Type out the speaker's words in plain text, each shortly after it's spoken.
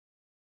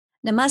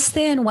Namaste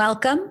and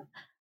welcome.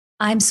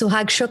 I'm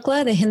Suhag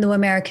Shukla, the Hindu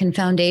American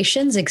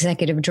Foundation's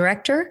Executive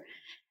Director.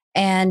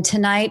 And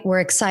tonight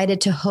we're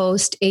excited to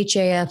host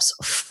HAF's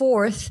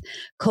fourth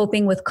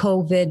Coping with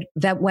COVID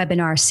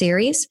webinar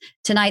series.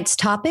 Tonight's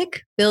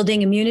topic,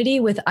 Building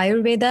Immunity with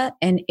Ayurveda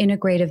and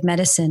Integrative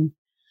Medicine.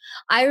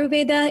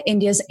 Ayurveda,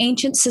 India's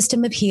ancient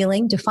system of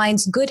healing,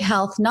 defines good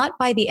health not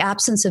by the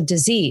absence of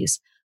disease,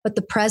 but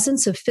the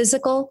presence of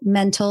physical,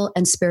 mental,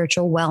 and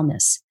spiritual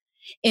wellness.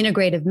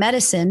 Integrative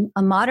medicine,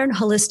 a modern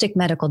holistic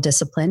medical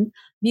discipline,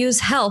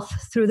 views health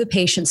through the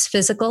patient's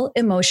physical,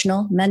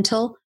 emotional,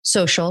 mental,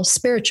 social,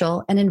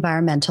 spiritual, and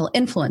environmental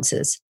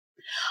influences.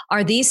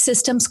 Are these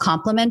systems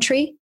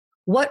complementary?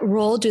 What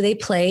role do they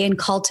play in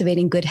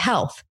cultivating good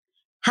health?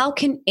 How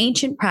can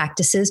ancient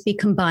practices be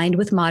combined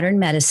with modern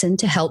medicine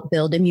to help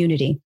build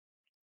immunity?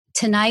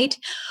 Tonight,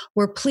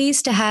 we're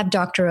pleased to have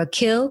Dr.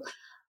 Akhil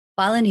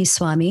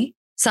Palaniswamy,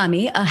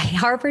 a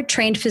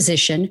Harvard-trained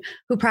physician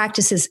who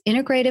practices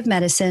integrative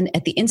medicine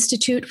at the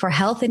Institute for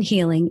Health and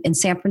Healing in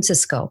San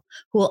Francisco,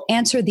 who will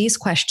answer these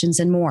questions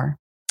and more.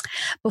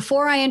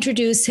 Before I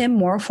introduce him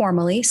more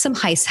formally, some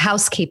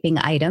housekeeping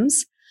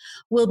items.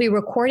 We'll be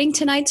recording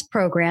tonight's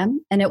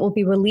program, and it will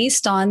be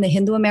released on the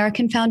Hindu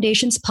American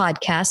Foundation's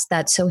podcast,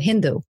 That's So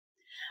Hindu.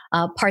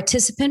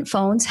 Participant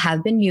phones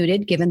have been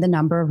muted given the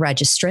number of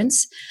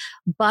registrants,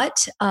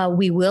 but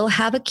we will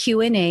have a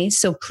Q&A,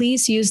 so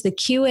please use the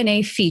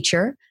Q&A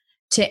feature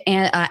to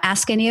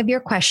ask any of your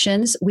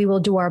questions. We will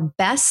do our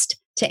best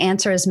to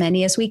answer as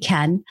many as we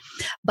can,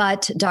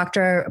 but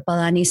Dr.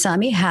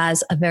 Palaniswamy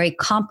has a very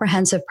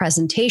comprehensive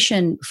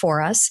presentation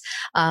for us,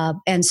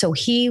 and so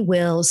he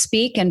will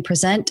speak and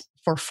present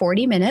for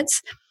 40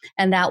 minutes,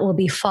 and that will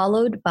be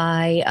followed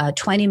by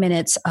 20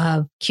 minutes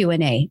of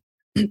Q&A.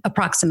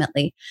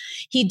 Approximately.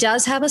 He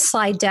does have a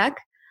slide deck.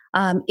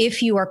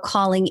 If you are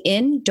calling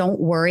in, don't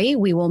worry.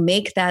 We will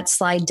make that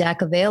slide deck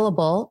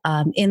available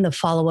in the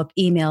follow-up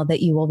email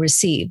that you will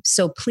receive.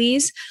 So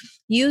please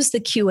use the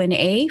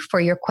Q&A for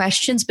your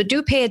questions, but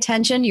do pay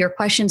attention. Your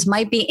questions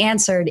might be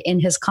answered in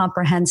his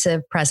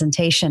comprehensive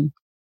presentation.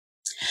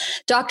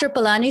 Dr.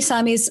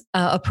 Palaniswamy's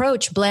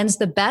approach blends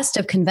the best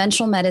of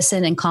conventional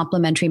medicine and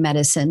complementary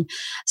medicine,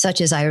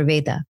 such as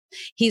Ayurveda.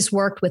 He's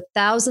worked with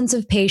thousands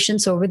of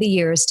patients over the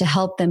years to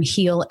help them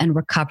heal and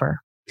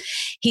recover.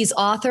 He's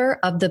author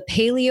of The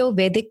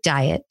Paleo-Vedic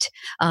Diet,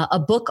 a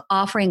book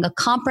offering a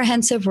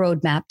comprehensive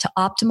roadmap to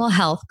optimal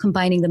health,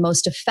 combining the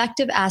most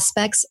effective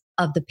aspects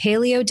of the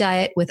paleo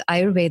diet with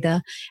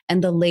Ayurveda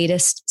and the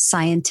latest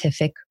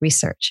scientific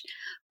research.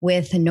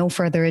 With no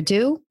further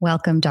ado,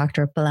 welcome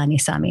Dr.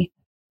 Palaniswamy.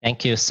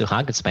 Thank you,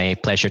 Suhag. It's my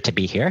pleasure to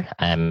be here.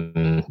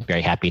 I'm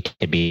very happy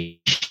to be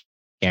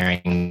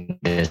sharing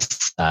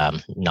this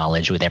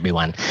knowledge with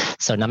everyone.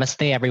 So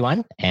namaste,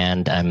 everyone.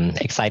 And I'm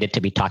excited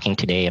to be talking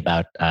today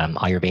about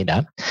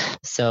Ayurveda.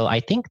 So I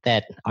think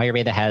that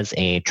Ayurveda has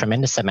a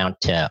tremendous amount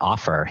to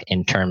offer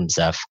in terms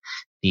of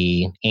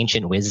the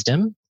ancient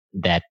wisdom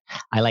that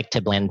I like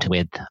to blend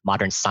with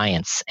modern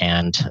science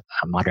and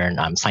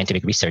modern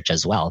scientific research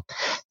as well.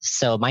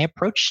 So my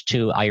approach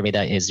to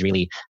Ayurveda is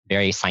really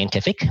very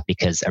scientific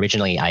because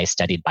originally I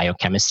studied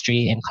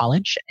biochemistry in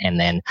college. And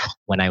then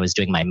when I was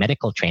doing my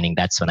medical training,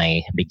 that's when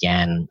I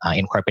began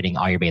incorporating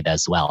Ayurveda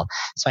as well.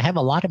 So I have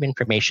a lot of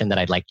information that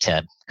I'd like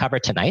to cover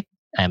tonight.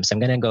 So I'm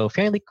going to go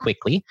fairly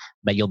quickly,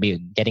 but you'll be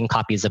getting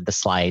copies of the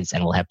slides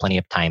and we'll have plenty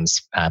of time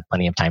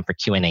for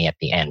Q&A at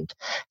the end.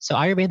 So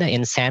Ayurveda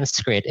in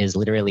Sanskrit is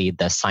literally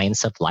the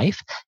science of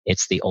life.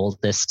 It's the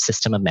oldest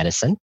system of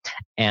medicine.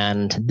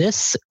 And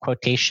this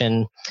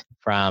quotation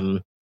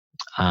from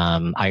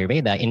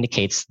Ayurveda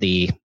indicates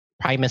the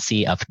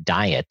primacy of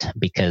diet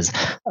because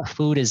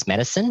food is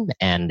medicine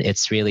and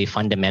it's really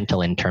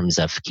fundamental in terms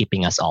of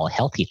keeping us all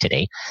healthy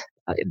today.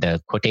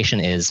 The quotation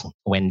is,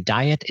 when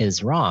diet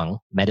is wrong,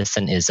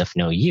 medicine is of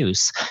no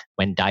use.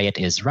 When diet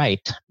is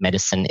right,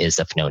 medicine is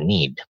of no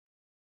need.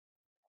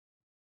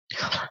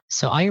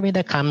 So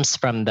Ayurveda comes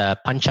from the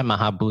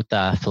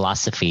Panchamahabhuta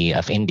philosophy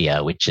of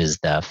India, which is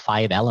the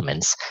 5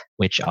 elements,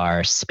 which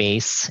are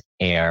space,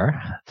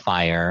 air,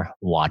 fire,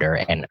 water,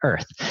 and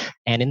earth.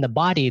 And in the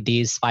body,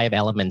 these 5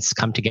 elements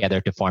come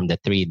together to form the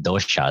 3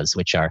 doshas,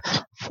 which are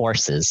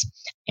forces.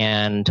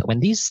 And when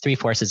these 3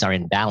 forces are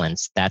in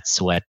balance,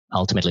 that's what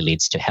ultimately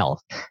leads to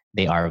health.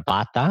 They are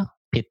Vata,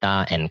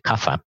 Pitta, and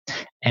Kapha.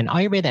 And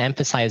Ayurveda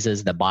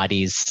emphasizes the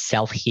body's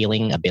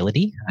self-healing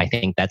ability. I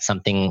think that's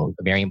something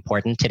very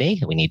important today.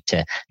 We need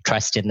to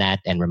trust in that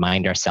and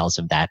remind ourselves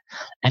of that.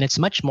 And it's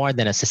much more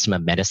than a system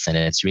of medicine.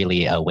 It's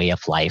really a way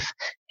of life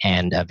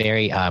and a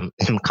very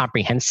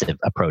comprehensive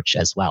approach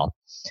as well.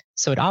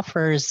 So it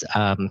offers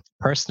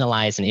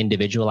personalized and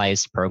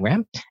individualized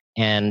program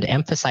and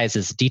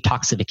emphasizes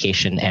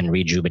detoxification and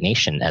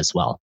rejuvenation as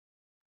well.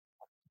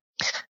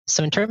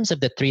 So in terms of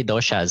the three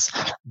doshas,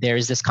 there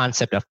is this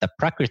concept of the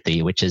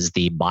prakriti, which is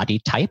the body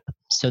type.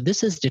 So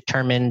this is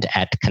determined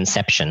at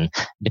conception,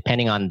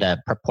 depending on the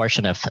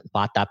proportion of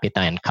vata, pitta,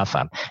 and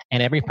kapha.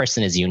 And every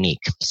person is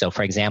unique. So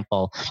for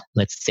example,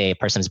 let's say a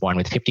person is born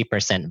with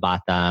 50%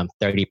 vata,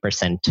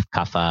 30%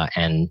 kapha,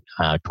 and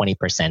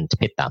 20%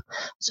 pitta.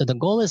 So the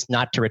goal is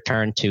not to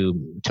return to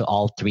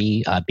all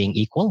three being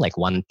equal, like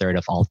 1/3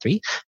 of all three.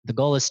 The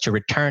goal is to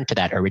return to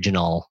that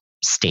original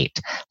state.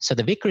 So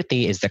the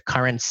Vikruti is the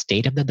current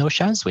state of the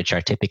doshas, which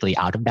are typically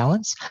out of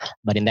balance.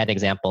 But in that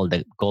example,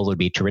 the goal would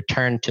be to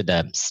return to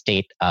the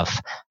state of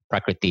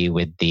Prakriti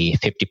with the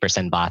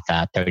 50%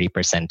 Vata,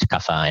 30%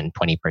 Kapha, and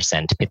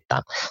 20%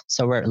 Pitta.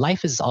 So where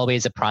life is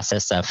always a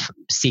process of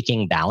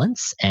seeking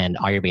balance, and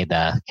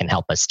Ayurveda can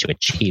help us to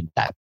achieve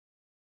that.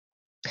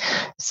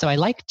 So I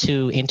like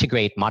to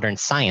integrate modern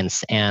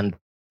science, and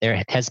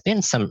there has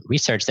been some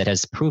research that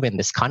has proven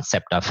this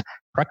concept of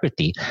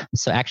Prakriti.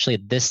 So actually,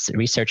 this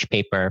research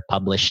paper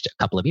published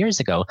a couple of years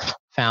ago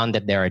found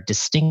that there are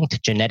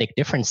distinct genetic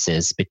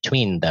differences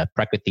between the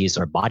Prakritis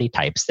or body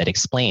types that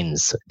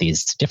explains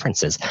these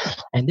differences.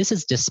 And this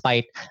is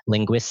despite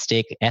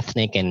linguistic,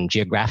 ethnic, and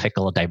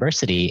geographical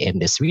diversity in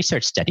this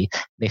research study.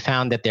 They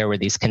found that there were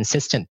these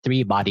consistent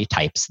three body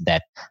types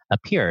that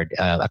appeared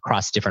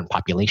across different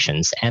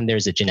populations, and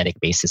there's a genetic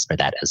basis for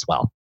that as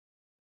well.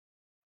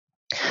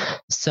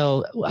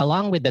 So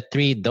along with the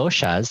three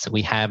doshas,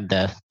 we have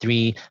the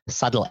three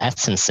subtle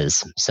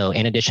essences. So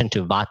in addition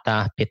to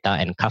Vata, Pitta,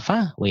 and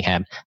Kapha, we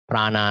have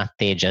Prana,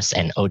 Tejas,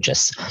 and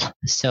Ojas.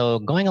 So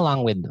going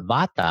along with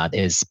Vata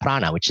is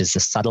Prana, which is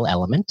a subtle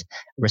element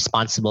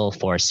responsible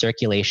for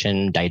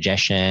circulation,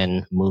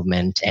 digestion,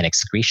 movement, and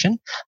excretion.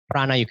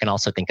 Prana you can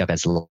also think of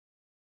as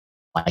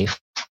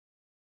life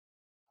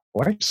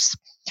force.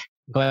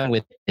 Going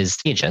with is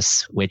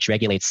Tejas, which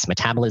regulates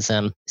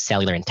metabolism,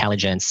 cellular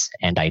intelligence,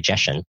 and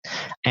digestion.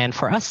 And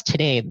for us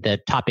today, the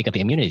topic of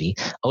immunity,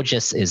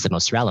 Ojas is the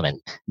most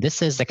relevant.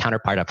 This is the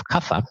counterpart of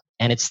Kapha,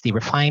 and it's the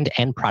refined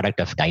end product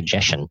of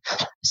digestion.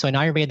 So in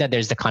Ayurveda,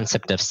 there's the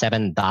concept of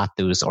 7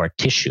 dhatus or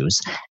tissues.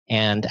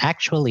 And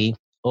actually,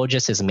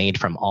 Ojas is made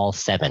from all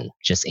 7,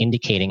 just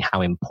indicating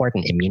how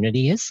important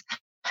immunity is.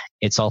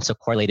 It's also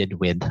correlated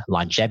with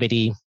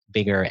longevity,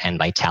 vigor, and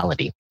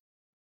vitality.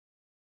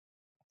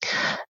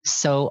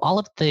 So all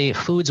of the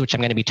foods which I'm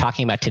going to be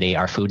talking about today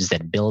are foods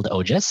that build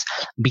Ojas,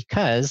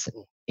 because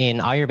in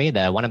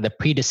Ayurveda, one of the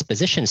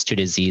predispositions to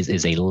disease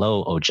is a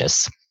low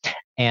Ojas.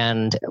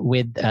 And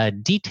with a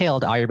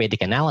detailed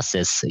Ayurvedic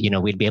analysis,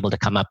 we'd be able to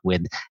come up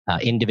with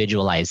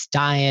individualized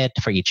diet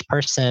for each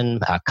person,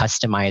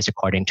 customized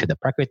according to the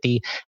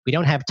Prakriti. We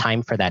don't have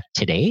time for that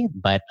today,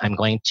 but I'm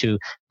going to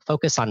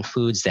focus on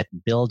foods that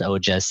build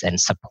Ojas and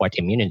support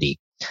immunity.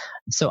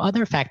 So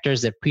other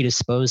factors that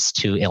predispose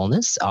to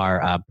illness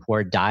are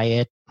poor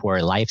diet,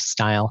 poor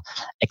lifestyle,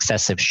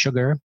 excessive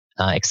sugar,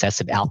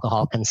 excessive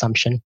alcohol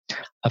consumption.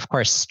 Of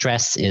course,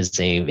 stress is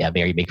a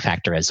very big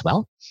factor as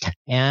well.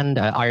 And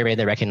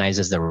Ayurveda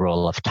recognizes the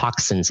role of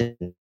toxins in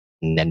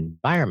the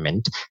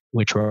environment,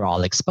 which we're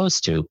all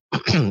exposed to.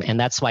 And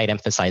that's why it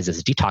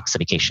emphasizes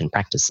detoxification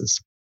practices.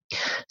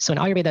 So in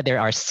Ayurveda,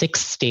 there are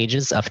 6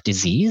 stages of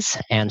disease,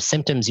 and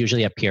symptoms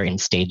usually appear in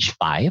stage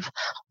 5.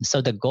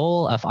 So the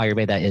goal of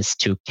Ayurveda is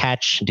to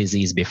catch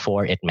disease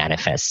before it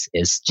manifests,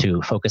 is to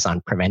focus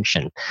on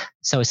prevention.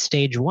 So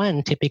stage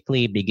 1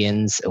 typically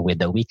begins with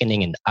the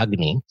weakening in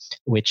Agni,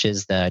 which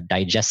is the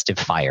digestive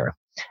fire.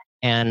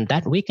 And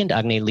that weakened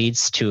Agni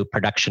leads to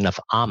production of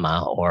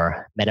ama,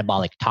 or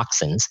metabolic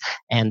toxins.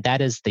 And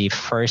that is the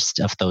first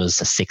of those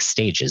 6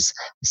 stages.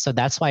 So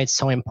that's why it's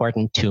so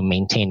important to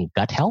maintain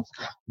gut health,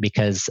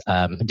 because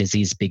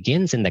disease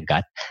begins in the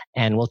gut.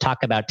 And we'll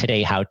talk about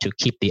today how to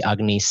keep the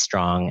Agni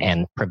strong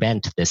and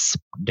prevent this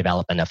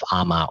development of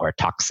ama or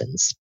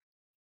toxins.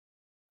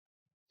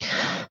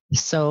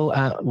 So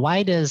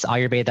why does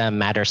Ayurveda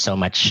matter so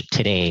much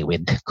today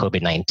with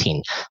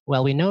COVID-19?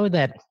 Well, we know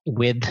that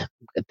with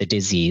the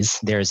disease,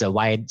 there's a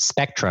wide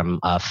spectrum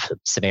of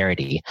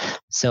severity.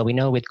 So we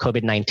know with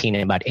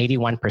COVID-19, about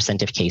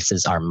 81% of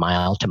cases are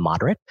mild to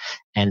moderate.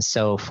 And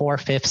so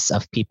 4/5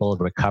 of people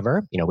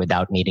recover,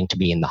 without needing to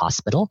be in the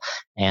hospital.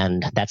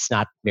 And that's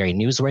not very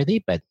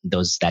newsworthy, but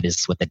that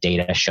is what the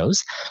data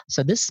shows.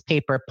 So this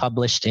paper,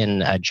 published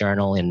in a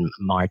journal in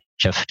March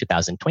of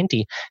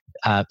 2020,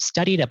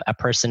 studied a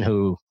person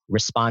who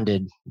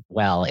responded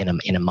well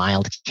in a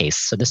mild case.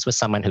 So this was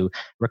someone who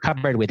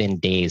recovered within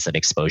days of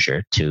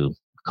exposure to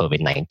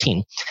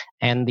COVID-19.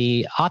 And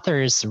the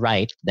authors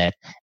write that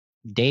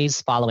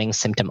days following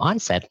symptom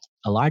onset,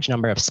 a large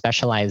number of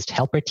specialized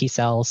helper T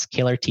cells,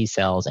 killer T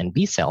cells, and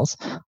B cells,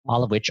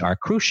 all of which are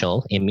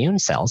crucial immune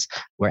cells,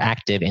 were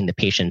active in the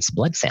patient's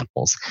blood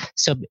samples.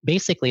 So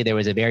basically, there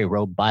was a very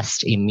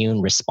robust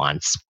immune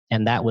response.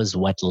 And that was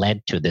what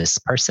led to this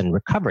person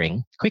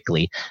recovering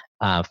quickly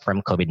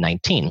from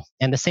COVID-19.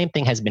 And the same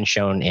thing has been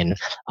shown in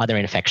other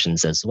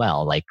infections as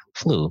well, like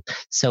flu.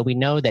 So we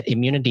know that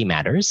immunity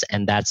matters.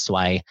 And that's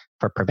why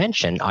for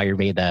prevention,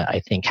 Ayurveda,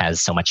 I think,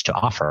 has so much to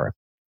offer.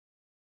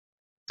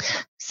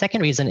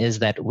 Second reason is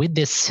that with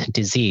this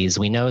disease,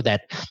 we know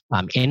that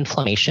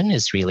inflammation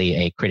is really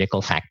a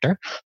critical factor.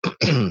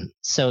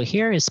 So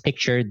here is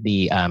pictured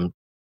the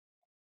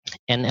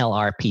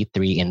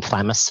NLRP3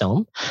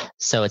 inflammasome.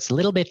 So it's a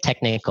little bit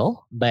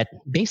technical, but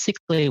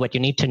basically what you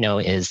need to know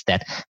is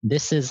that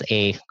this is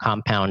a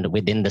compound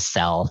within the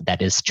cell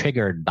that is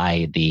triggered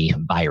by the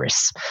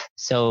virus.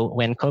 So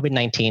when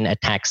COVID-19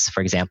 attacks,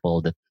 for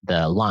example,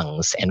 the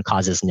lungs and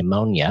causes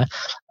pneumonia,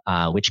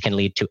 which can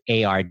lead to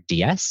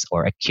ARDS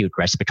or acute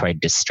respiratory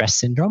distress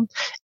syndrome,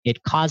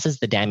 it causes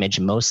the damage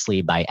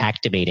mostly by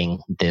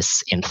activating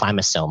this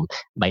inflammasome,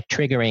 by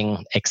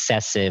triggering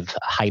excessive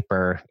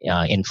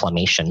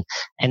hyperinflammation.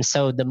 And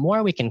so the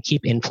more we can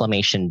keep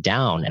inflammation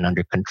down and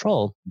under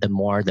control, the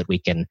more that we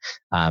can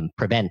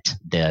prevent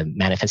the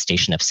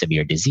manifestation of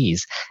severe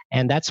disease.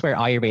 And that's where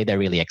Ayurveda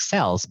really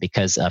excels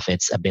because of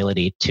its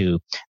ability to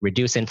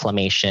reduce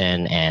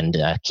inflammation and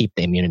keep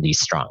the immunity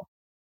strong.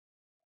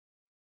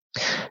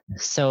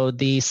 So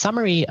the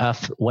summary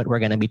of what we're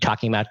going to be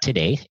talking about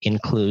today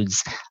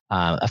includes,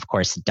 of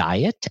course,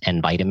 diet and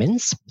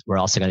vitamins. We're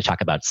also going to talk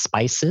about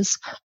spices,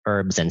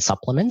 herbs, and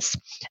supplements.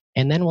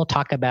 And then we'll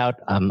talk about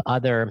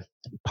other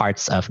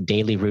parts of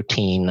daily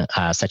routine,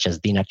 such as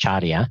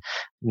dinacharya,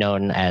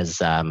 known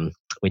as,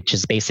 which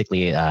is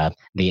basically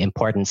the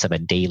importance of a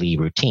daily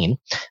routine.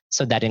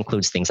 So that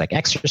includes things like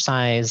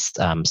exercise,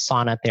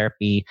 sauna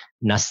therapy,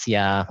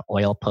 nasya,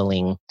 oil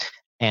pulling,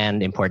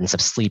 and importance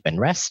of sleep and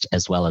rest,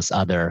 as well as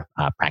other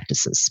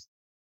practices.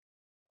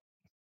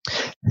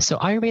 So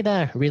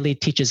Ayurveda really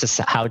teaches us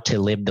how to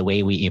live the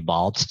way we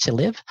evolved to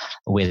live,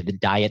 with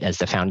diet as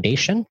the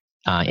foundation,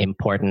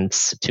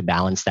 importance to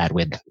balance that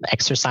with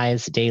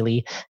exercise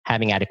daily,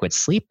 having adequate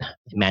sleep,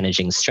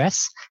 managing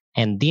stress,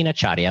 and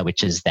dinacharya,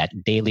 which is that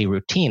daily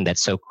routine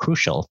that's so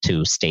crucial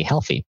to stay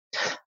healthy.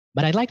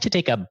 But I'd like to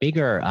take a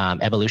bigger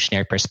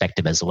evolutionary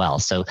perspective as well.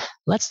 So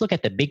let's look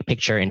at the big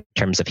picture in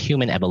terms of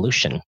human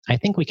evolution. I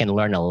think we can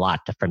learn a lot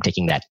from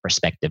taking that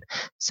perspective.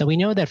 So we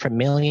know that for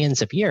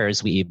millions of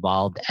years, we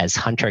evolved as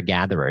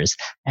hunter-gatherers,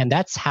 and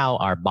that's how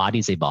our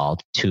bodies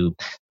evolved to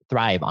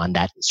thrive on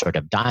that sort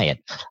of diet,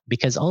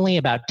 because only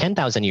about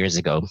 10,000 years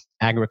ago,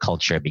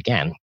 agriculture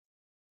began.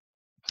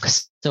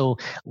 So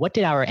what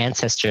did our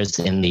ancestors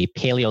in the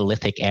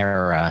Paleolithic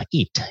era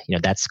eat?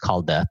 That's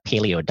called the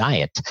paleo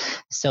diet.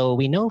 So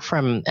we know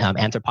from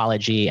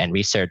anthropology and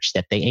research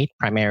that they ate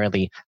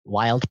primarily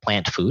wild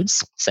plant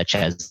foods, such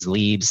as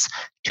leaves,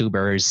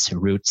 tubers,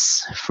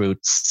 roots,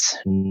 fruits,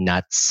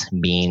 nuts,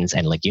 beans,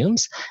 and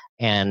legumes.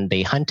 And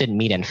they hunted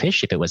meat and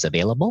fish if it was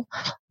available.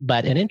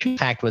 But an interesting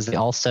fact was they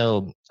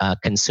also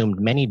consumed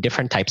many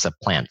different types of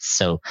plants.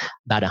 So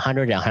about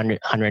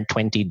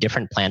 120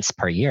 different plants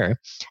per year.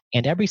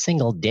 And every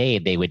single day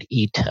they would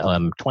eat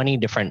 20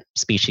 different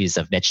species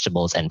of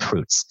vegetables and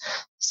fruits.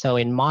 So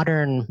in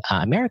modern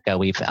America,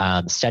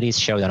 studies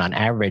show that on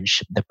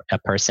average, a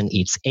person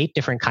eats 8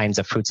 different kinds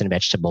of fruits and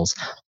vegetables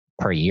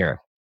per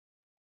year.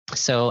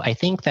 So I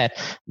think that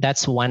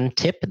that's one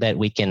tip that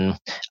we can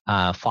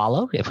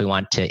follow if we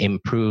want to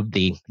improve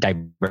the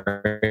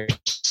diversity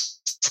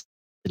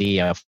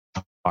of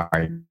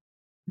our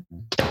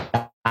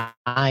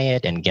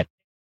diet and get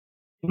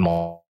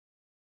more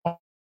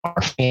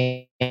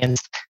fans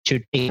to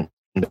take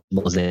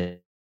vegetables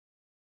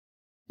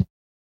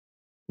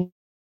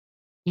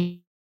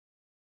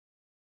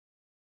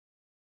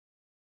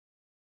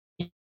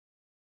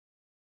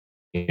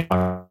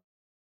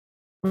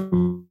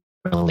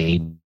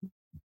really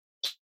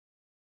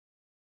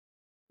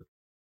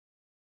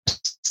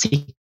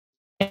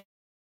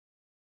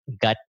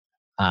gut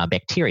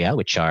bacteria,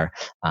 which are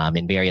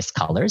in various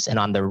colors. And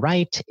on the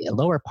right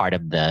lower part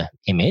of the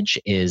image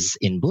is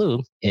in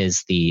blue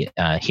is the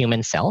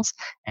human cells.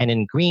 And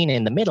in green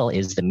in the middle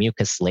is the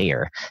mucus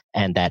layer.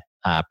 And that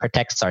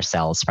protects our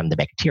cells from the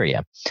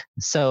bacteria.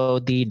 So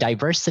the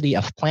diversity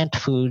of plant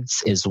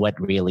foods is what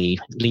really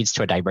leads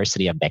to a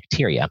diversity of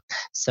bacteria.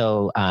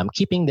 So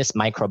keeping this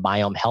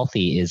microbiome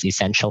healthy is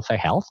essential for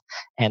health.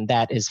 And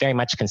that is very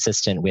much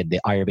consistent with the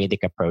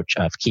Ayurvedic approach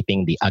of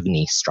keeping the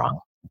Agni strong.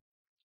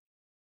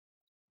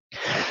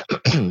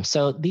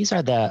 So these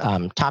are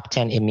the top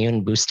 10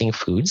 immune boosting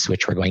foods,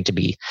 which we're going to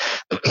be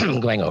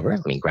going over.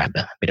 Let me grab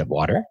a bit of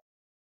water.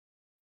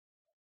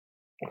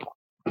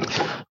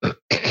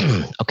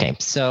 Okay,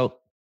 so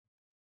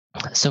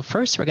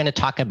first we're going to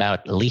talk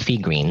about leafy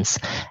greens.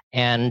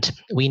 And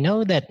we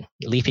know that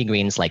leafy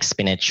greens like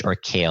spinach or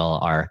kale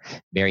are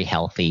very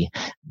healthy,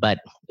 but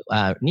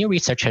new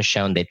research has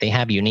shown that they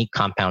have unique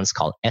compounds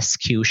called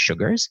SQ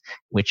sugars,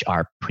 which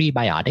are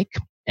prebiotic.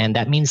 And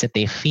that means that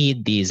they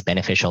feed these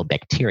beneficial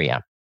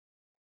bacteria.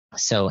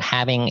 So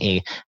having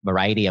a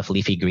variety of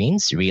leafy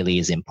greens really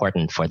is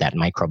important for that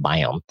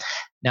microbiome.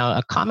 Now,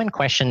 a common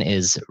question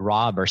is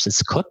raw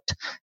versus cooked.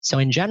 So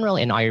in general,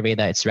 in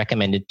Ayurveda, it's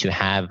recommended to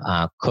have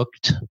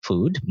cooked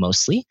food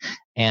mostly,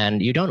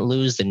 and you don't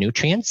lose the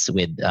nutrients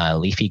with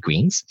leafy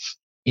greens.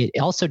 It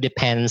also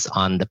depends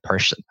on the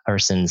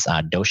person's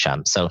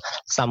dosha. So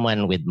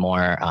someone with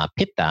more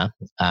pitta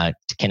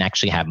can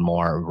actually have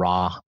more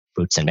raw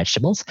fruits and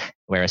vegetables,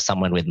 whereas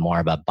someone with more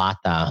of a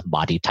Vata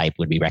body type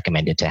would be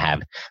recommended to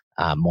have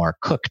more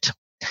cooked.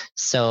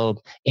 So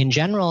in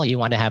general, you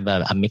want to have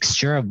a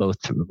mixture of both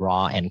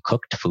raw and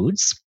cooked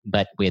foods,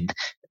 but with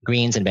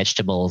greens and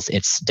vegetables,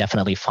 it's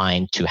definitely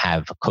fine to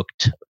have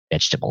cooked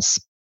vegetables.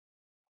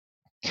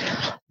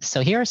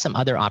 So here are some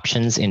other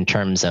options in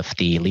terms of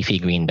the leafy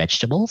green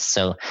vegetables.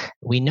 So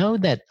we know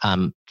that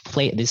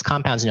these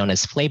compounds known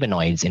as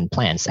flavonoids in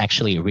plants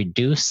actually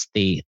reduce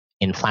the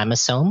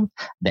inflammasome,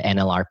 the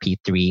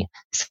NLRP3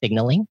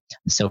 signaling.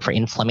 So for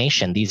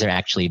inflammation, these are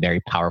actually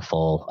very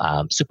powerful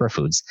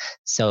superfoods.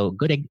 So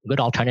good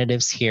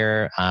alternatives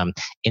here.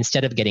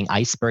 Instead of getting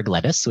iceberg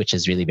lettuce, which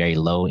is really very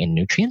low in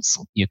nutrients,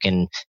 you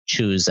can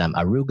choose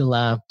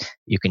arugula.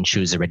 You can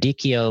choose a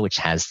radicchio, which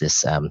has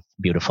this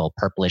beautiful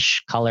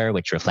purplish color,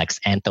 which reflects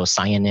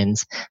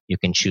anthocyanins. You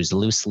can choose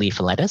loose leaf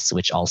lettuce,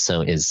 which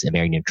also is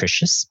very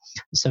nutritious.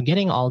 So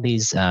getting all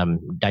these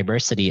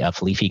diversity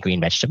of leafy green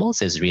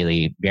vegetables is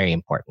really very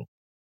important.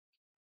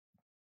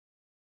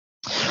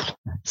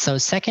 So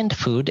second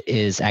food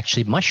is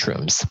actually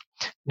mushrooms.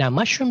 Now,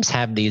 mushrooms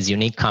have these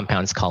unique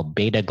compounds called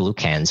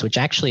beta-glucans, which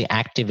actually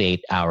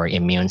activate our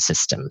immune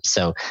system.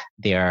 So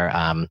they're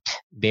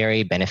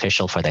very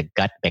beneficial for the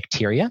gut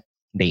bacteria.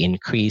 They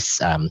increase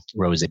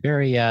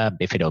Roseburia,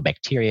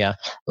 bifidobacteria,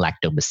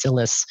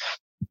 lactobacillus.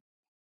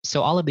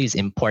 So all of these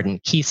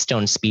important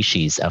keystone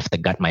species of the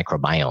gut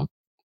microbiome.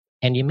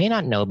 And you may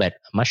not know, but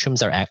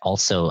mushrooms are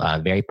also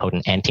very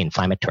potent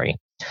anti-inflammatory.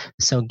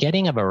 So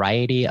getting a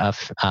variety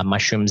of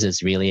mushrooms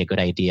is really a good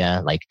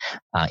idea, like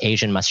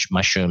Asian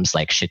mushrooms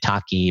like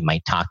shiitake,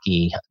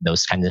 maitake,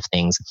 those kinds of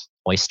things,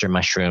 oyster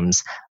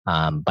mushrooms,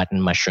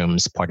 button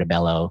mushrooms,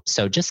 portobello.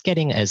 So just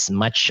getting as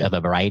much of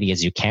a variety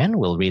as you can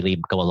will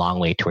really go a long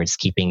way towards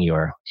keeping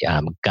your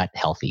gut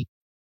healthy.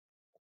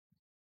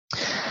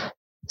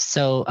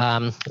 So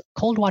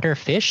cold water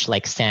fish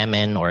like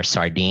salmon or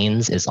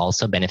sardines is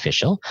also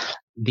beneficial.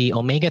 The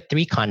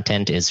omega-3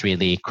 content is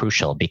really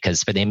crucial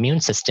because for the immune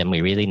system,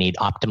 we really need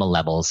optimal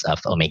levels of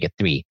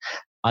omega-3.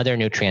 Other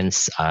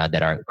nutrients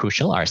that are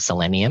crucial are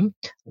selenium,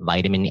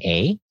 vitamin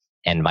A,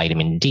 and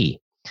vitamin D.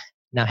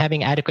 Now,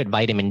 having adequate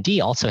vitamin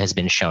D also has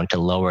been shown to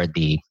lower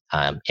the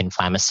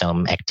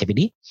inflammasome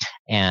activity.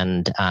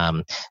 And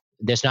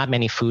there's not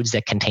many foods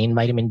that contain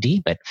vitamin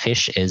D, but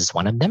fish is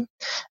one of them.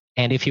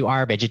 And if you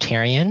are a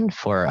vegetarian,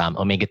 for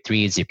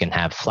omega-3s, you can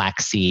have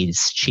flax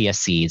seeds, chia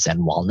seeds,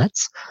 and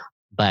walnuts.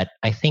 But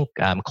I think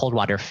cold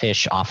water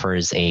fish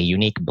offers a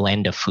unique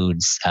blend of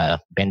foods,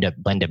 blend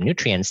of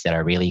nutrients that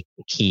are really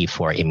key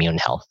for immune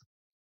health.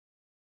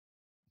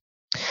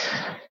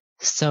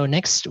 So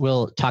next,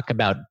 we'll talk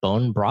about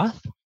bone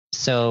broth.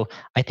 So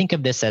I think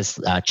of this as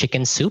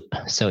chicken soup.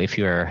 So if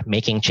you're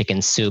making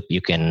chicken soup, you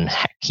can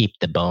keep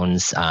the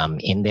bones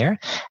in there.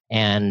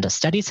 And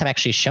studies have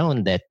actually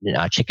shown that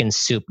chicken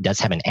soup does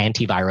have an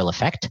antiviral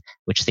effect,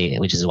 which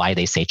is why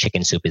they say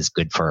chicken soup is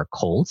good for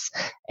colds.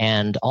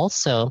 And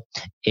also,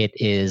 it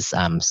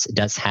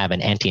does have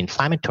an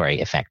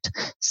anti-inflammatory effect.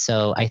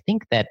 So I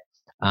think that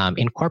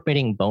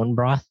incorporating bone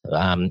broth,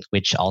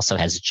 which also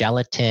has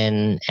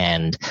gelatin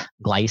and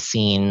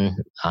glycine,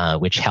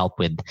 which help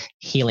with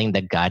healing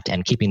the gut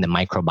and keeping the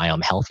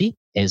microbiome healthy,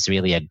 is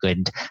really a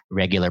good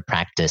regular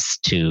practice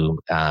to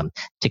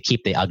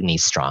keep the Agni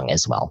strong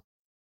as well.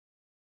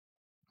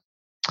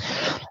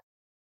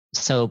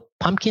 So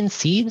pumpkin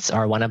seeds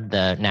are one of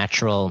the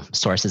natural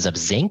sources of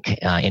zinc.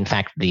 In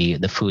fact, the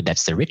food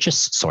that's the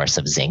richest source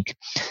of zinc.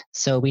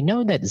 So we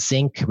know that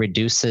zinc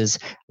reduces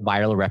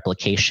viral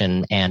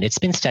replication, and it's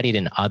been studied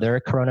in other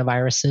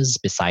coronaviruses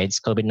besides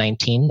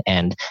COVID-19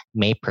 and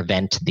may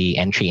prevent the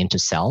entry into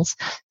cells.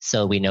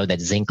 So we know that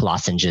zinc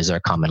lozenges are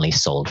commonly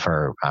sold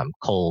for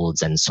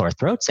colds and sore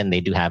throats, and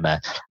they do have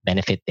a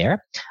benefit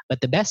there.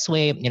 But the best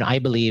way, I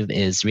believe,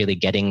 is really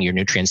getting your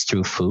nutrients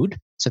through food.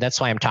 So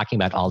that's why I'm talking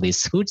about all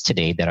these foods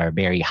today that are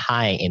very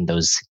high in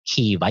those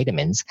key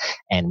vitamins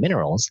and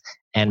minerals.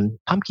 And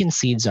pumpkin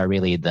seeds are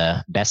really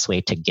the best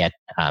way to get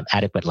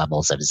adequate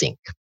levels of zinc.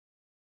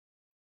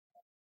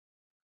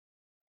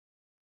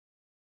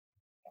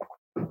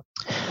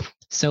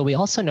 So we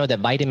also know that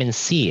vitamin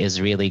C is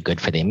really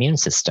good for the immune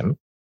system.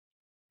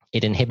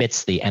 It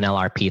inhibits the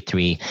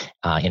NLRP3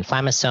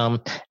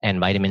 inflammasome, and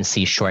vitamin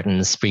C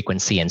shortens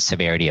frequency and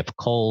severity of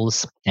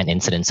colds and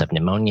incidence of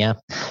pneumonia.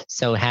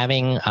 So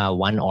having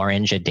 1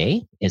 orange a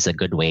day is a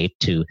good way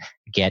to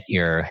get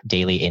your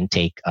daily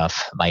intake of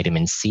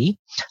vitamin C.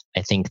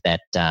 I think that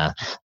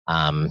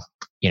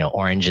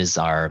oranges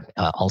are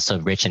also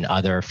rich in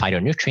other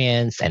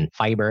phytonutrients and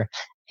fiber,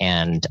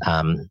 and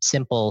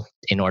simple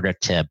in order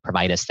to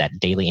provide us that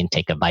daily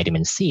intake of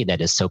vitamin C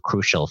that is so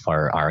crucial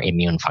for our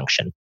immune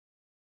function.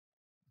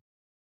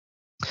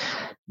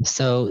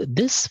 So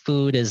this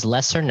food is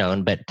lesser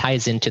known, but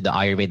ties into the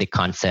Ayurvedic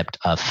concept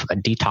of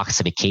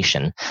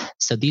detoxification.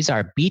 So these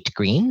are beet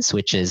greens,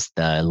 which is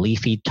the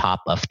leafy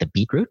top of the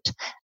beetroot.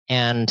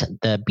 And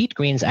the beet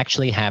greens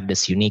actually have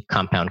this unique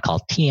compound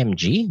called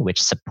TMG,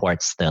 which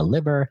supports the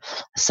liver,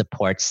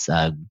 supports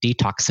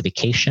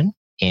detoxification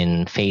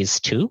in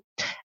phase 2.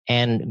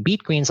 And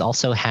beet greens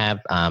also have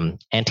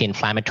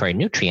anti-inflammatory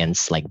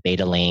nutrients like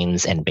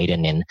betalains and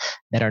betanin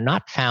that are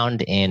not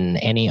found in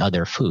any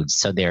other foods.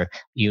 So they're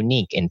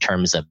unique in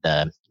terms of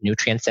the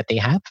nutrients that they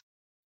have.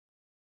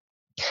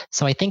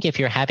 So I think if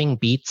you're having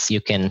beets,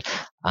 you can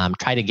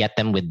try to get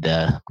them with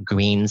the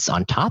greens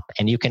on top,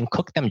 and you can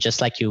cook them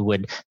just like you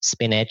would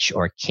spinach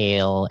or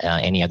kale,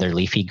 any other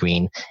leafy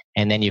green.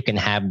 And then you can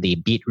have the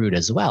beetroot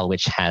as well,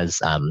 which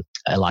has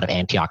a lot of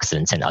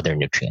antioxidants and other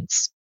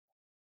nutrients.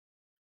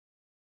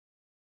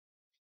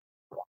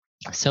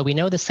 So we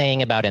know the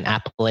saying about an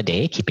apple a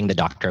day, keeping the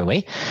doctor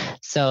away.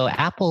 So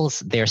apples,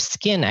 their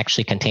skin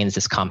actually contains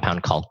this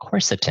compound called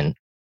quercetin.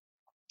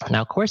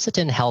 Now,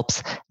 quercetin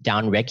helps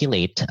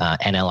downregulate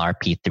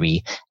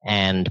NLRP3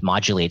 and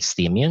modulates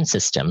the immune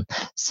system.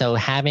 So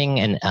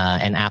having an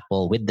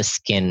apple with the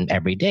skin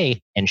every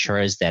day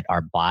ensures that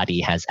our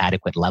body has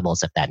adequate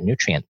levels of that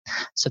nutrient.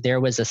 So there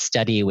was a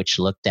study which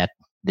looked at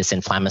this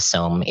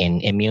inflammasome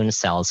in immune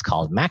cells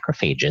called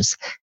macrophages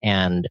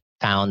and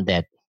found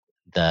that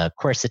the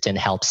quercetin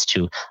helps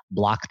to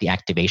block the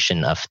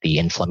activation of the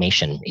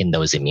inflammation in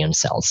those immune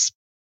cells.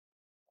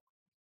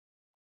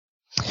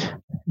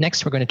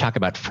 Next, we're going to talk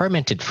about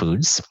fermented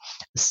foods.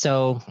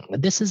 So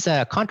this is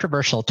a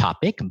controversial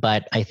topic,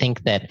 but I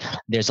think that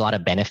there's a lot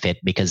of benefit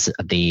because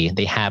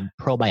they have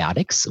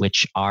probiotics,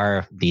 which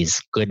are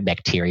these good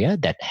bacteria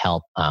that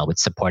help with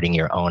supporting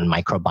your own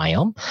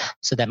microbiome.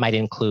 So that might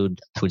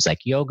include foods like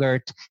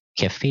yogurt,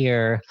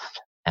 kefir,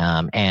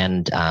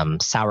 and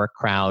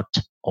sauerkraut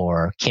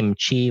or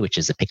kimchi, which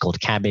is a pickled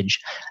cabbage.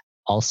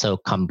 Also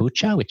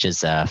kombucha, which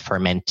is a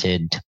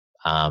fermented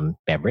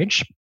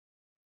beverage.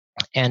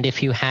 And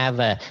if you have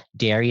a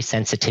dairy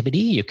sensitivity,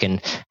 you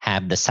can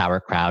have the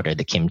sauerkraut or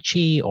the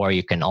kimchi, or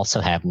you can also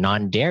have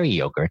non-dairy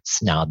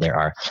yogurts. Now, there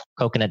are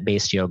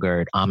coconut-based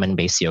yogurt,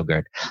 almond-based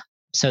yogurt.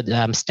 So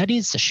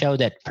studies show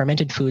that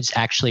fermented foods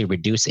actually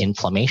reduce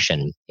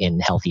inflammation in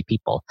healthy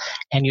people.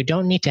 And you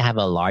don't need to have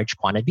a large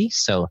quantity.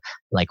 So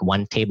like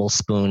 1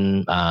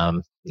 tablespoon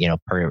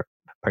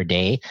per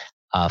day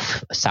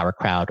of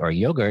sauerkraut or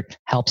yogurt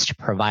helps to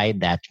provide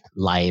that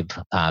live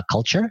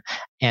culture.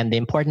 And the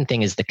important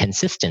thing is the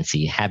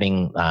consistency,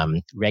 having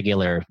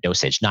regular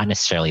dosage, not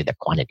necessarily the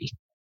quantity.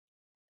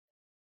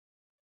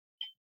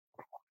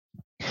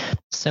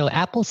 So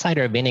apple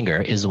cider vinegar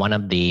is one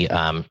of the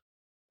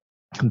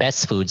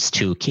best foods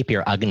to keep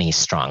your Agni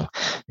strong.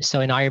 So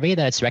in Ayurveda,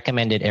 it's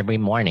recommended every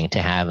morning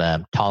to have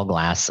a tall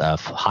glass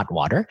of hot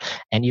water,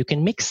 and you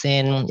can mix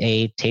in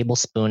a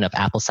tablespoon of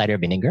apple cider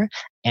vinegar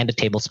and a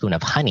tablespoon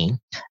of honey,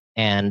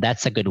 and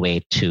that's a good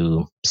way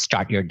to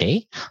start your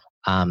day.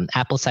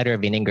 Apple cider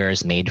vinegar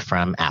is made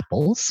from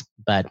apples,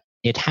 but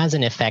it has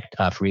an effect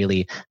of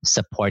really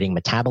supporting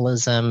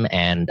metabolism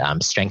and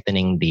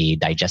strengthening the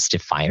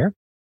digestive fire.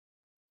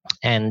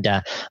 And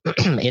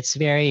it's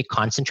very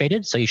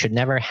concentrated, so you should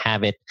never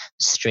have it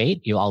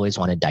straight. You always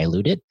want to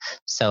dilute it.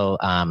 So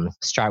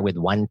start with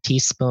 1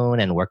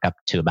 teaspoon and work up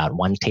to about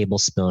 1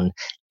 tablespoon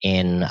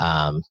in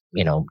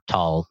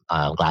tall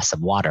glass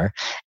of water.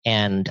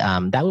 And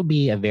that would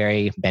be a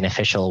very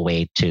beneficial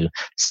way to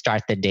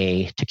start the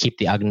day, to keep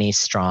the Agni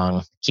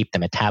strong, keep the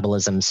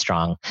metabolism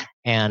strong,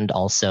 and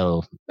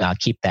also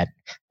keep that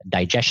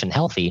digestion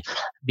healthy.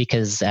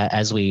 Because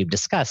as we've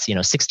discussed,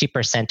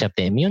 60% of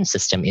the immune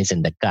system is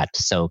in the gut.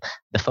 So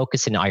the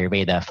focus in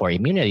Ayurveda for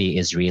immunity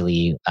is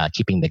really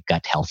keeping the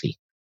gut healthy.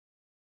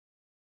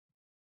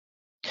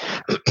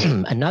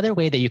 Another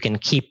way that you can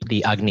keep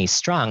the Agni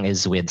strong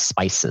is with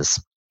spices.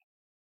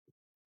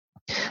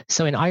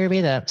 So in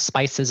Ayurveda,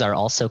 spices are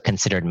also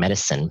considered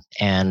medicine,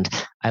 and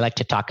I like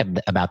to talk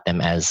about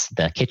them as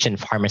the kitchen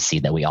pharmacy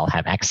that we all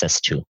have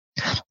access to.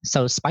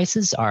 So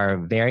spices are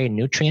very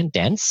nutrient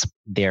dense.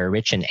 They're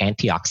rich in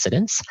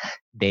antioxidants.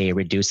 They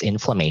reduce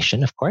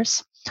inflammation, of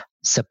course,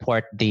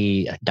 support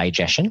the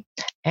digestion,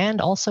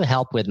 and also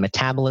help with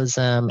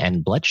metabolism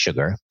and blood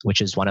sugar,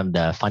 which is one of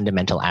the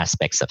fundamental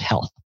aspects of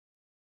health.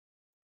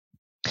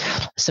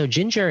 So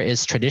ginger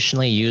is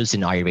traditionally used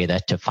in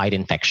Ayurveda to fight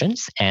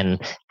infections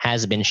and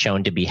has been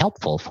shown to be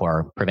helpful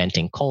for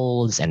preventing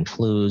colds and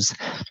flus.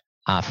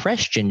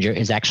 Fresh ginger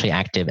is actually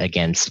active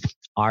against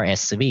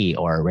RSV,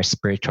 or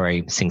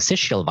respiratory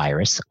syncytial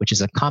virus, which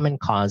is a common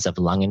cause of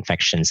lung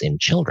infections in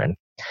children.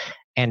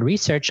 And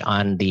research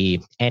on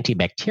the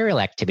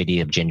antibacterial activity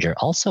of ginger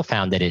also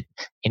found that it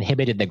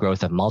inhibited the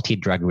growth of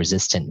multi-drug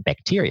resistant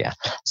bacteria.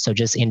 So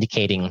just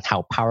indicating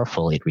how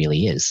powerful it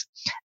really is.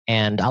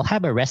 And I'll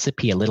have a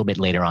recipe a little bit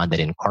later on that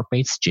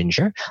incorporates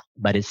ginger,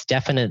 but it's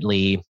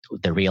definitely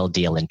the real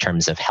deal in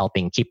terms of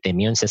helping keep the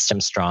immune system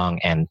strong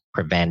and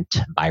prevent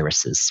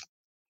viruses.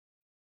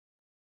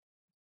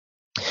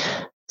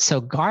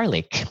 So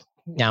garlic,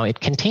 now it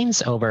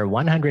contains over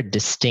 100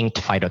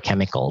 distinct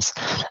phytochemicals,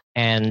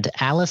 and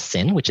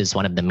allicin, which is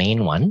one of the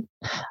main one,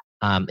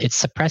 it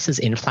suppresses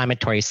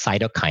inflammatory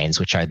cytokines,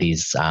 which are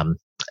these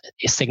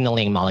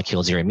signaling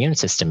molecules your immune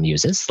system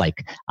uses,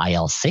 like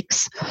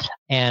IL-6.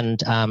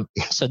 And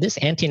so this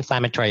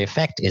anti-inflammatory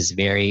effect is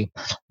very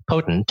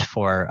potent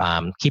for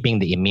keeping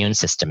the immune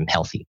system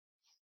healthy.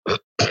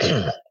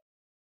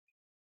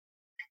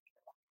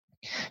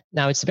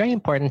 Now, it's very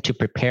important to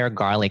prepare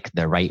garlic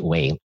the right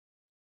way.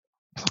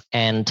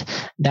 And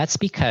that's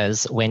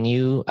because when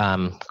you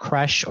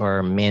crush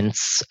or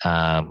mince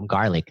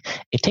garlic,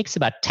 it takes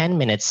about 10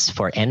 minutes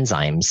for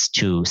enzymes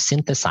to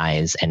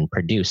synthesize and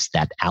produce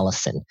that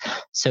allicin.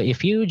 So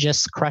if you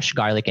just crush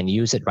garlic and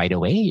use it right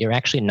away, you're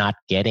actually not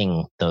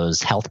getting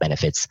those health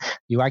benefits.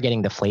 You are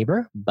getting the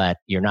flavor, but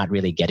you're not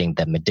really getting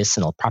the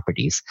medicinal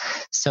properties.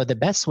 So the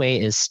best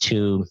way is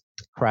to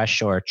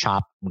crush or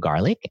chop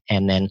garlic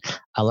and then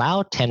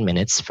allow 10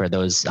 minutes for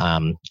those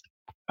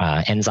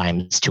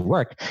enzymes to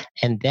work,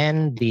 and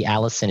then the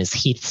allicin is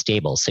heat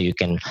stable, so you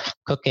can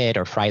cook it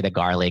or fry the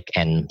garlic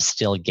and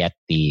still get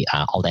the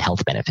all the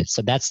health benefits.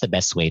 So that's the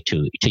best way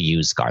to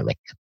use garlic.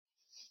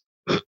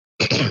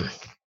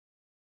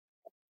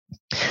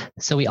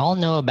 So we all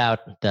know about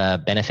the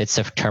benefits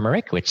of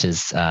turmeric, which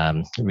is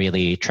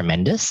really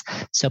tremendous.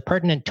 So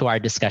pertinent to our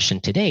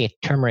discussion today,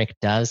 turmeric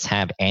does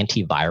have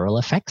antiviral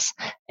effects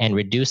and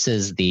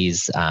reduces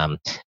these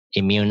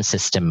immune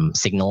system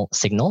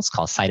signals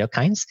called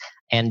cytokines,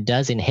 and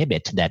does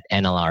inhibit that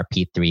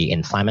NLRP3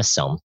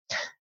 inflammasome.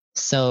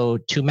 So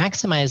to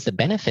maximize the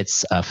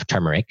benefits of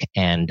turmeric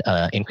and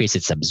increase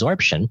its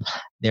absorption,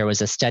 there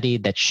was a study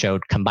that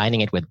showed combining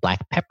it with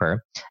black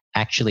pepper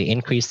actually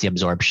increased the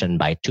absorption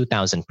by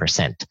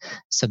 2,000%.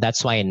 So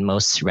that's why in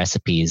most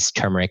recipes,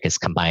 turmeric is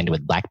combined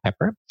with black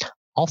pepper.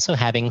 Also,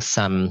 having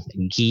some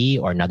ghee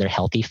or another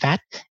healthy fat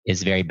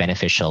is very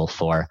beneficial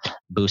for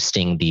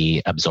boosting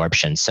the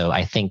absorption. So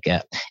I think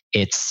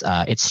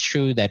it's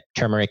true that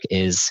turmeric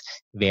is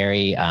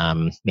very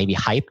maybe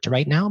hyped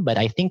right now, but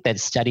I think that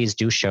studies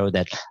do show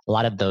that a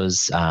lot of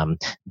those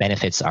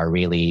benefits are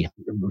really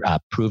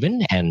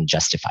proven and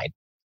justified.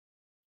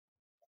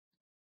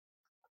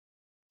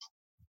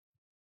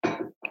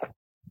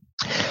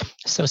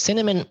 So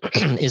cinnamon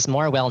is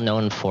more well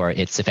known for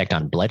its effect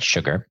on blood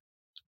sugar.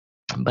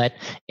 But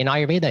in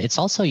Ayurveda, it's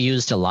also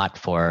used a lot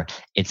for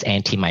its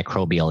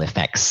antimicrobial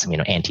effects,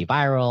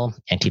 antiviral,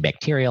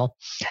 antibacterial.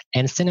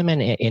 And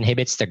cinnamon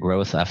inhibits the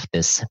growth of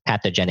this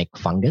pathogenic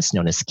fungus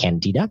known as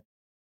Candida.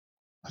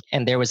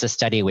 And there was a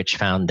study which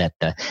found that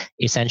the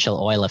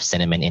essential oil of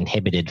cinnamon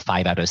inhibited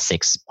 5 out of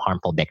 6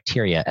 harmful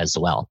bacteria as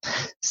well.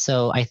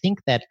 So I think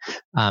that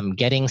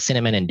getting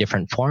cinnamon in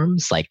different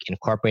forms, like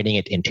incorporating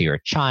it into your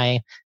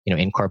chai,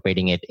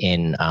 incorporating it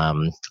in,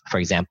 for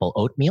example,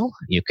 oatmeal.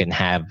 You can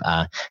have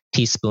a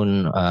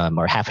teaspoon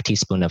or half a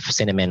teaspoon of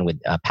cinnamon with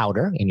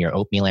powder in your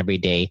oatmeal every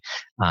day.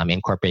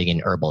 Incorporating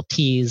in herbal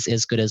teas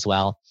is good as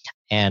well.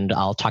 And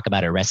I'll talk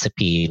about a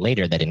recipe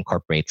later that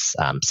incorporates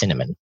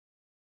cinnamon.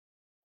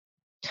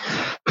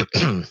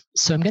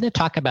 So I'm going to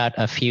talk about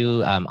a few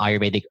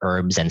Ayurvedic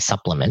herbs and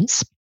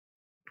supplements.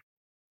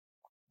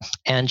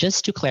 And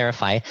just to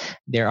clarify,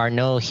 there are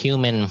no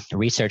human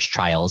research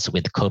trials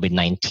with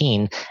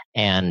COVID-19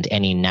 and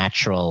any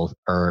natural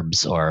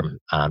herbs or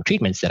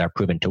treatments that are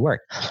proven to work.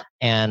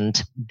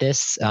 And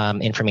this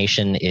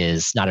information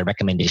is not a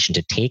recommendation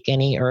to take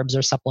any herbs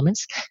or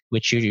supplements,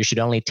 which you should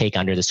only take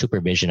under the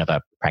supervision of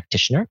a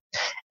practitioner.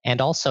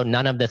 And also,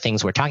 none of the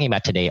things we're talking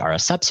about today are a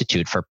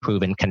substitute for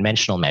proven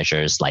conventional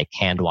measures like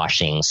hand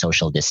washing,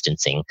 social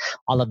distancing.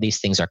 All of these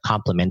things are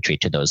complementary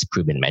to those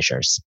proven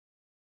measures.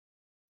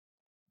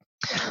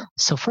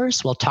 So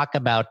first, we'll talk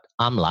about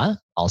amla,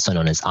 also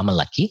known as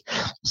amalaki.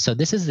 So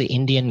this is the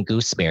Indian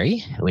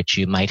gooseberry, which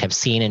you might have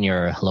seen in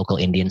your local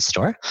Indian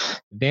store.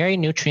 Very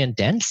nutrient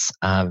dense,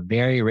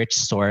 very rich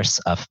source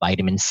of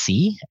vitamin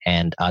C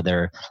and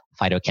other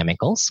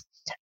phytochemicals.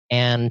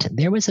 And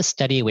there was a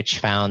study which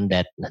found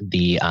that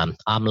the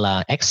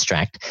amla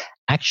extract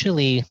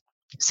actually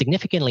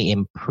significantly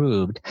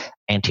improved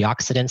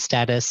antioxidant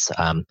status,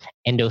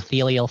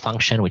 endothelial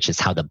function, which is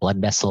how the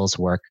blood vessels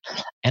work,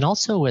 and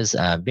also was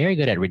very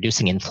good at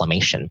reducing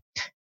inflammation,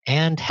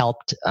 and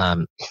helped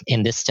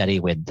in this study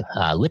with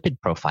lipid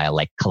profile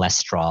like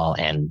cholesterol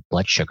and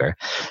blood sugar.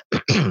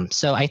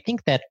 So I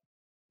think that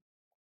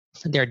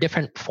there are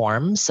different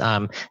forms.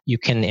 You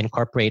can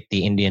incorporate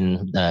the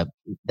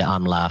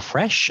amla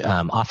fresh.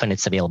 Often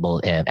it's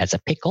available as a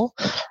pickle.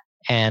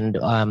 And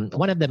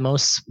one of the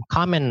most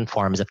common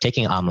forms of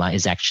taking amla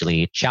is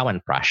actually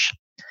Chyawanprash.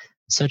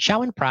 So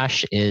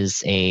Chyawanprash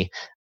is a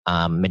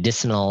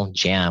medicinal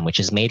jam, which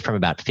is made from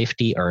about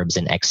 50 herbs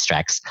and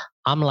extracts.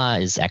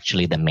 Amla is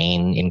actually the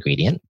main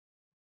ingredient.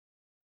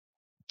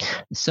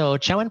 So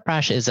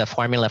Chyawanprash is a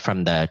formula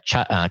from the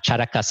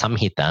Charaka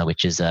Samhita,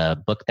 which is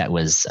a book that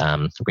was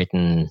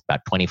written about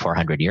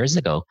 2,400 years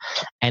ago.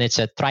 And it's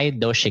a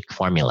tridoshic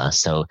formula.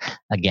 So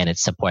again, it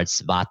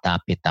supports Vata,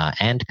 Pitta,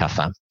 and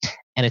Kapha.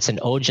 And it's an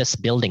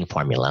ojas building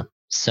formula.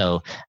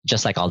 So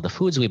just like all the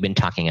foods we've been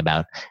talking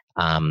about,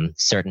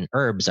 certain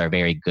herbs are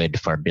very good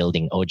for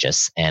building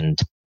ojas, and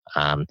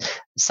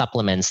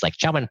supplements like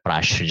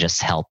Chyawanprash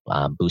just help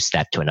boost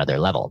that to another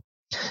level.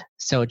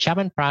 So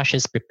Chyawanprash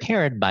is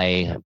prepared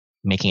by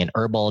making an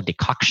herbal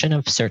decoction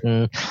of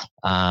certain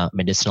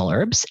medicinal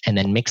herbs and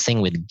then mixing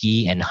with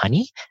ghee and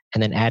honey,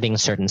 and then adding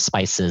certain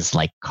spices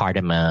like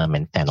cardamom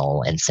and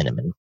fennel and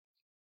cinnamon.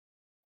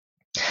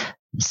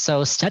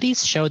 So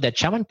studies show that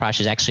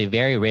Chyawanprash is actually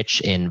very rich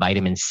in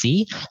vitamin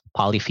C,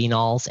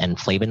 polyphenols, and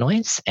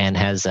flavonoids, and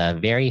has a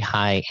very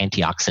high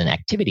antioxidant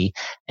activity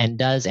and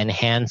does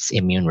enhance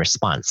immune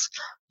response.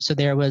 So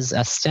there was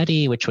a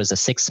study, which was a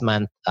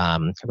 6-month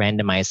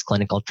randomized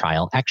clinical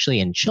trial, actually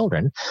in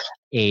children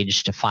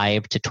aged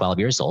 5 to 12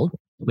 years old,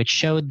 which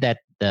showed that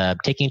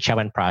taking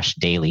Chyawanprash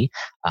daily,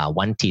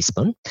 1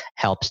 teaspoon,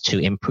 helps to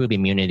improve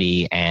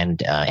immunity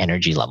and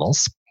energy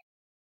levels.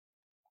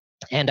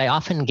 And I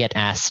often get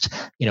asked,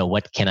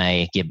 what can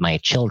I give my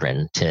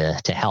children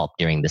to help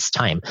during this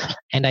time?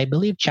 And I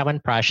believe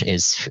Chyawanprash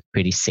is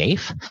pretty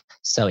safe.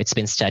 So it's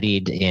been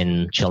studied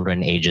in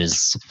children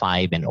ages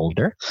 5 and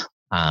older,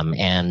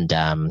 and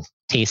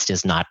taste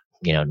is not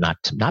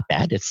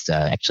bad. It's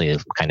actually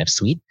kind of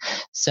sweet.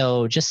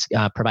 So just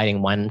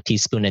providing 1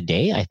 teaspoon a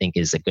day, I think,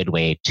 is a good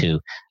way to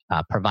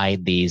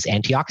provide these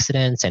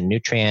antioxidants and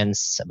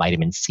nutrients,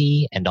 vitamin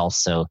C, and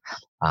also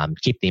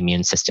keep the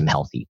immune system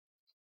healthy.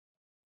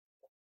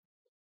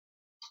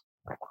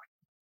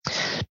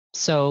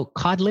 So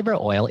cod liver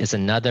oil is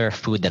another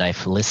food that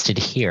I've listed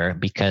here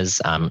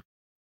because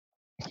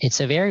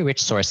it's a very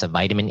rich source of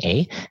vitamin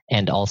A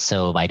and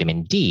also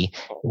vitamin D,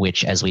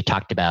 which, as we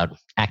talked about,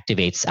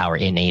 activates our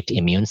innate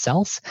immune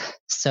cells.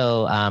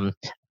 So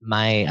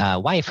my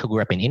wife, who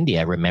grew up in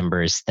India,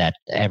 remembers that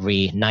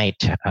every night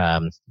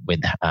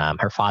with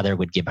her father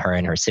would give her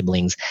and her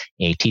siblings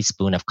a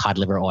teaspoon of cod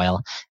liver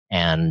oil.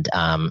 And,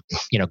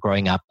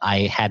 growing up,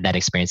 I had that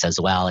experience as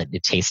well.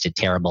 It tasted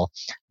terrible.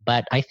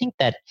 But I think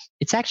that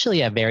it's actually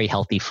a very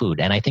healthy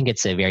food. And I think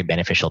it's a very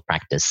beneficial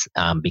practice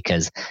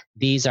because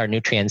these are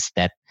nutrients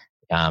that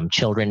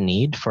children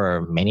need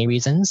for many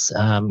reasons,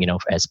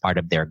 as part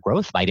of their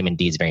growth. Vitamin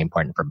D is very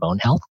important for bone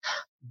health.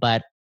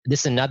 But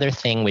this is another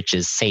thing which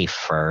is safe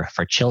for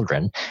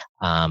children.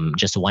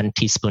 Just 1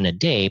 teaspoon a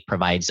day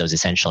provides those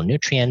essential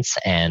nutrients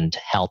and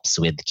helps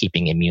with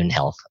keeping immune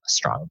health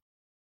strong.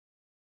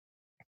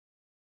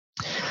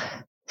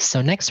 So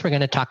next, we're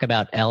going to talk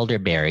about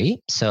elderberry.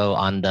 So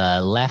on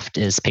the left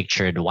is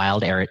pictured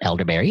wild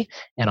elderberry,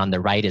 and on the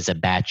right is a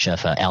batch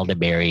of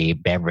elderberry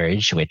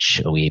beverage,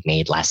 which we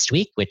made last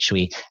week, which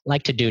we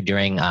like to do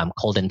during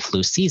cold and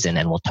flu season,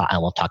 and we'll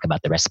talk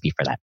about the recipe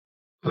for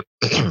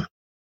that.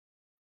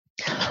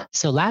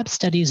 So lab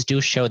studies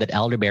do show that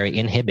elderberry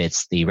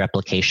inhibits the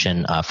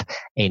replication of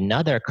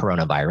another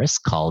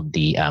coronavirus called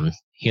the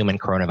human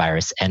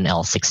coronavirus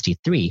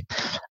NL63.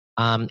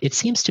 It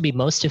seems to be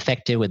most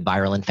effective with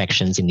viral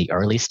infections in the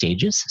early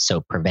stages.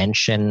 So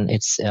prevention,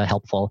 it's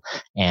helpful,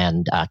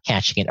 and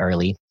catching it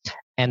early.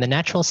 And the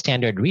Natural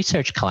Standard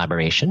Research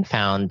Collaboration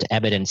found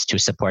evidence to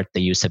support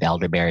the use of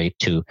elderberry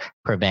to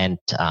prevent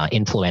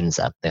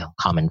influenza, the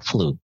common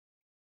flu.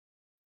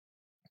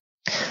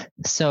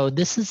 So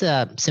this is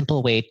a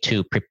simple way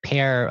to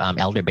prepare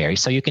elderberry.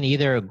 So you can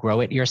either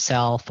grow it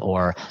yourself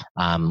or,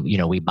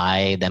 we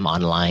buy them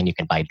online. You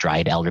can buy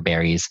dried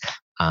elderberries.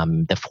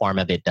 The form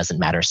of it doesn't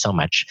matter so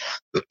much.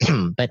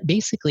 But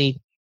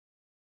basically,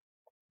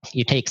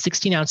 you take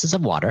 16 ounces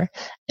of water,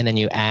 and then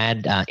you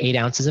add 8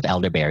 ounces of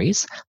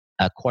elderberries,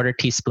 a 1/4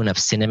 teaspoon of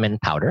cinnamon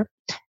powder,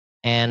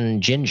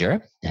 and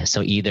ginger.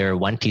 So either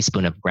 1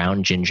 teaspoon of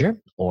ground ginger,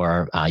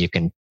 or you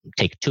can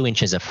take 2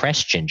 inches of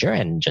fresh ginger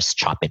and just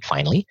chop it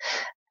finely.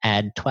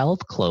 Add 12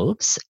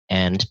 cloves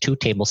and 2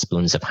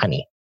 tablespoons of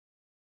honey.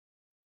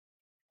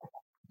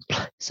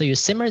 So you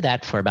simmer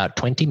that for about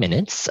 20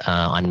 minutes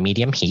on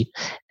medium heat,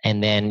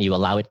 and then you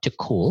allow it to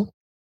cool.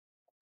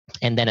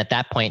 And then at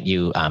that point,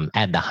 you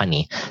add the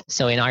honey.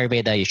 So in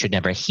Ayurveda, you should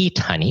never heat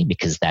honey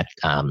because that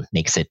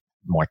makes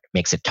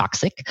it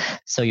toxic.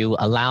 So you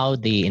allow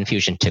the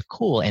infusion to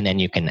cool, and then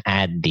you can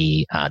add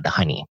the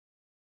honey.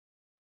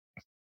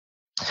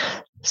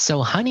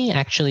 So honey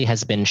actually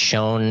has been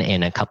shown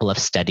in a couple of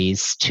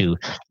studies to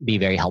be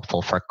very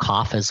helpful for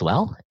cough as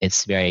well.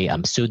 It's very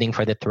soothing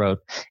for the throat.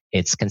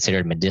 It's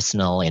considered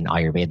medicinal in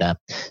Ayurveda.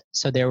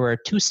 So there were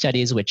 2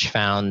 studies which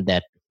found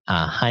that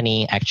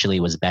honey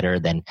actually was better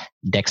than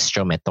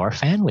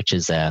dextromethorphan, which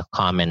is a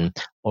common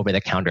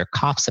over-the-counter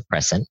cough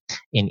suppressant,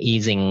 in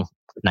easing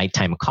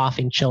nighttime cough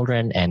in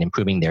children and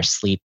improving their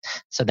sleep.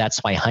 So that's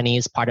why honey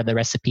is part of the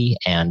recipe.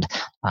 And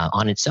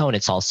on its own,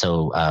 it's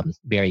also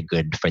very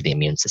good for the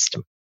immune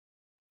system.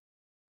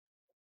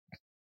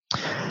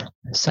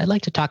 So I'd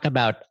like to talk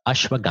about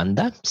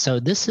ashwagandha. So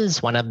this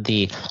is one of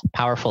the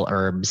powerful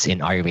herbs in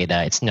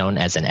Ayurveda. It's known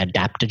as an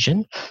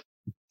adaptogen.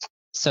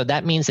 So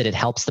that means that it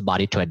helps the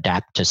body to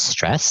adapt to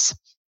stress.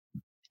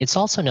 It's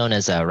also known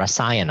as a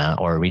rasayana,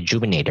 or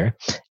rejuvenator,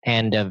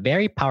 and a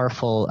very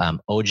powerful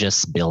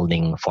ojas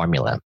building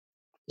formula.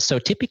 So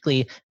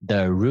typically,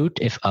 the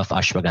root of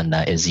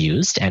ashwagandha is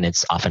used, and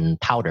it's often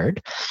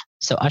powdered.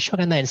 So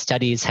ashwagandha in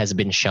studies has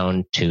been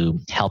shown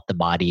to help the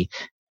body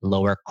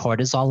lower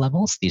cortisol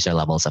levels. These are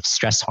levels of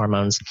stress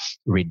hormones,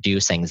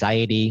 reduce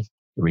anxiety,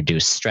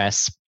 reduce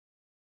stress,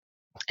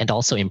 and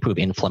also improve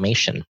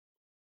inflammation.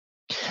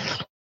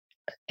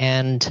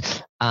 And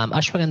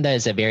ashwagandha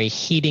is a very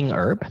heating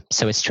herb.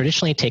 So it's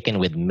traditionally taken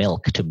with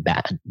milk to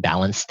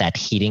balance that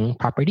heating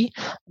property,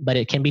 but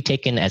it can be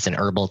taken as an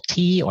herbal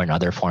tea or in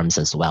other forms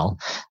as well.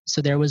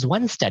 So there was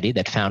one study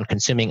that found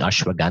consuming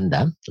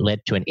ashwagandha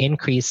led to an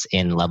increase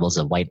in levels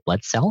of white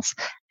blood cells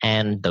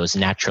and those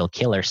natural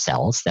killer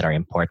cells that are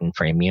important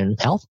for immune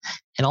health,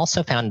 and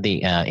also found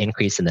the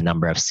increase in the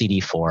number of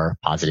CD4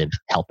 positive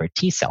helper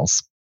T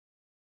cells.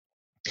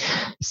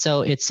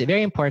 So it's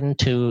very important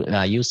to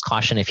use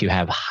caution if you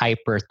have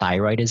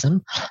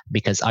hyperthyroidism,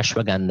 because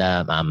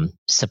ashwagandha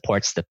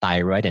supports the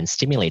thyroid and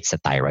stimulates the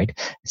thyroid.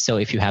 So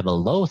if you have a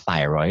low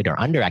thyroid or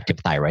underactive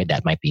thyroid,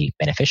 that might be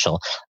beneficial.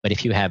 But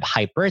if you have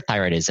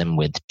hyperthyroidism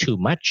with too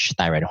much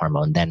thyroid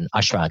hormone, then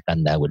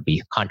ashwagandha would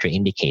be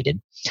contraindicated.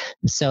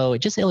 So it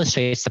just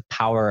illustrates the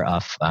power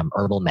of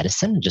herbal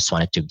medicine. Just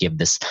wanted to give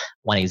this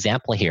one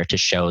example here to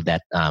show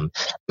that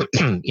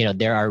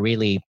there are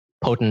really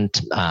potent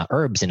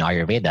herbs in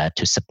Ayurveda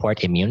to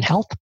support immune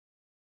health.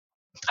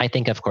 I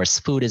think, of course,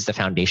 food is the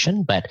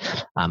foundation, but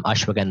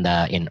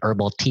ashwagandha in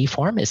herbal tea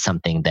form is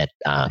something that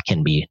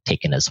can be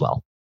taken as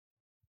well.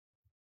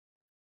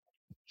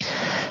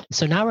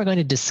 So now we're going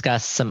to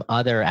discuss some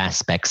other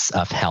aspects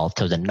of health,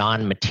 so the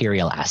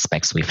non-material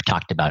aspects. We've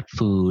talked about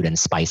food and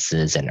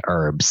spices and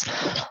herbs.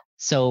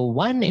 So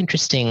one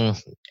interesting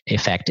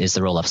effect is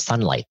the role of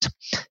sunlight.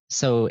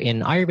 So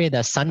in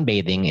Ayurveda,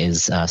 sunbathing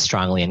is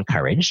strongly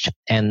encouraged.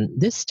 And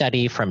this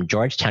study from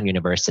Georgetown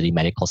University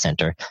Medical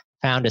Center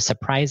found a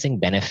surprising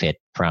benefit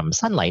from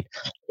sunlight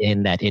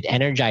in that it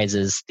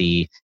energizes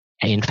the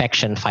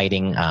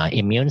infection-fighting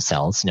immune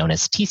cells known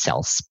as T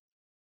cells.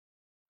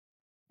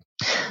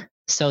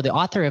 So the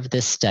author of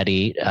this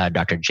study,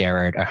 Dr.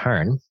 Gerard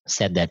Ahern,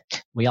 said that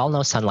we all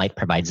know sunlight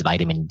provides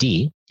vitamin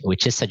D,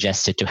 which is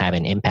suggested to have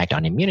an impact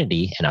on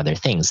immunity and other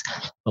things.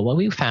 But what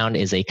we found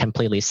is a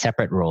completely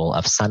separate role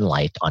of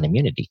sunlight on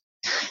immunity.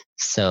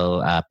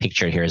 So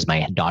pictured here is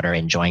my daughter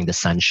enjoying the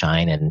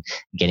sunshine and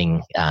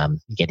getting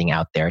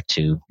out there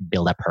to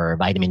build up her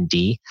vitamin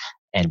D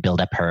and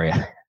build up her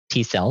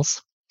T cells.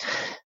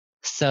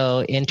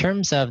 So in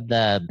terms of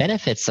the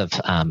benefits of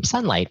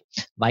sunlight,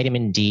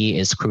 vitamin D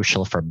is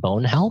crucial for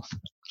bone health,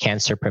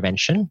 cancer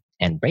prevention,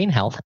 and brain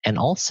health, and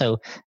also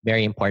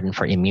very important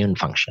for immune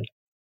function.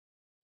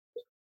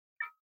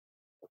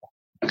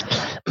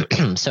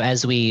 So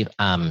as we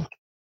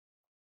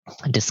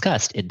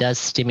discussed, it does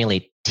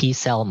stimulate T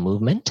cell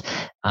movement.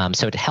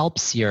 So it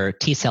helps your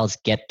T cells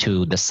get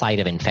to the site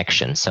of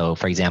infection. So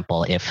for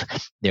example, if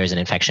there's an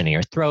infection in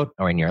your throat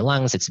or in your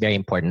lungs, it's very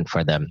important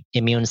for the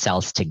immune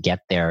cells to get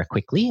there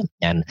quickly,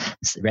 and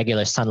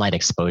regular sunlight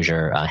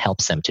exposure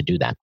helps them to do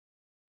that.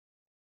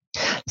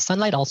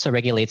 Sunlight also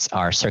regulates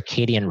our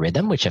circadian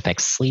rhythm, which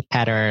affects sleep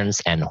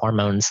patterns and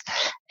hormones.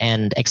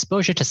 And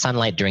exposure to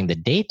sunlight during the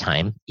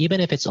daytime, even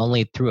if it's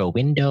only through a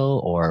window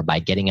or by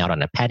getting out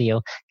on a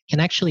patio, can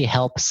actually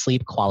help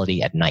sleep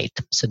quality at night.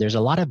 So there's a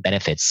lot of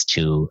benefits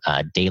to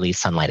daily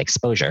sunlight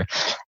exposure.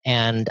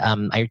 And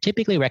I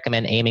typically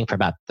recommend aiming for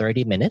about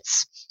 30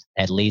 minutes,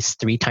 at least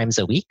 3 times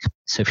a week.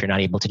 So if you're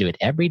not able to do it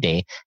every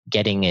day,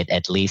 getting it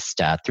at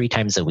least 3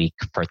 times a week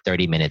for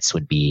 30 minutes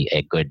would be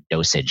a good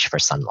dosage for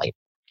sunlight.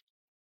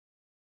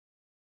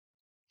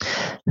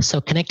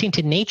 So connecting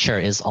to nature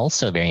is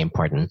also very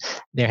important.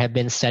 There have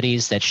been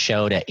studies that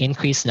showed an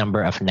increased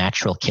number of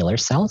natural killer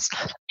cells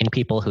in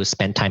people who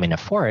spent time in a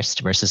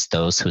forest versus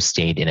those who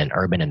stayed in an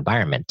urban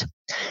environment.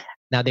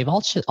 Now, they've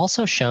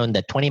also shown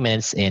that 20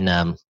 minutes in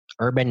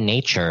urban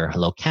nature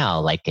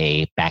locale, like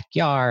a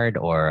backyard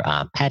or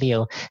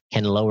patio,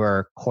 can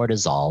lower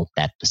cortisol,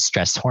 that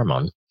stress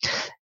hormone.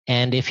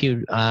 And if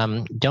you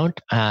don't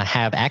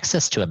have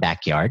access to a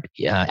backyard,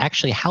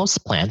 actually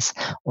houseplants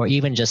or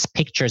even just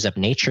pictures of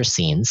nature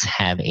scenes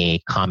have a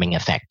calming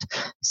effect.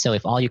 So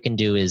if all you can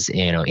do is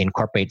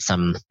incorporate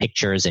some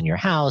pictures in your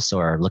house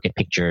or look at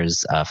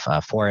pictures of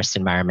a forest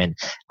environment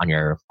on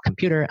your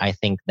computer, I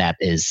think that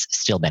is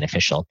still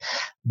beneficial.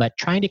 But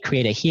trying to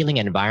create a healing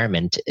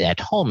environment at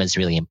home is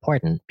really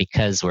important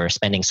because we're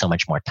spending so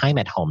much more time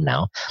at home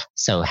now.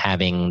 So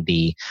having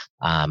the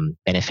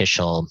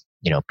beneficial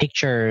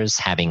pictures,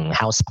 having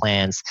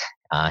houseplants,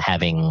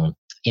 having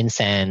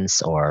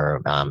incense or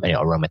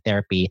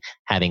aromatherapy,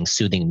 having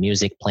soothing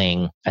music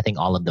playing. I think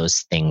all of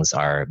those things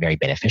are very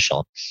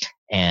beneficial.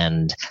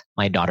 And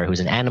my daughter, who's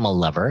an animal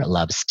lover,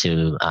 loves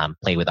to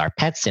play with our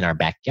pets in our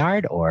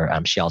backyard, or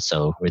she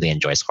also really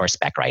enjoys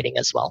horseback riding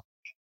as well.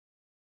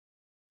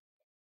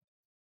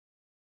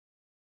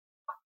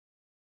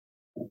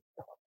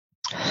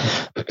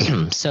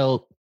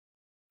 So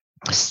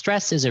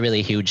stress is a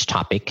really huge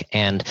topic,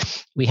 and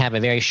we have a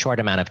very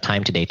short amount of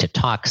time today to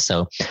talk.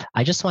 So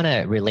I just want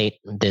to relate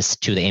this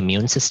to the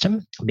immune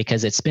system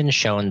because it's been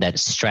shown that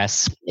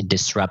stress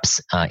disrupts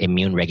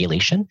immune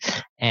regulation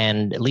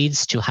and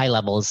leads to high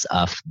levels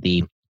of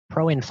the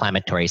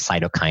pro-inflammatory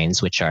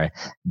cytokines, which are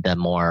the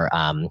more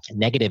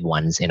negative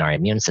ones in our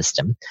immune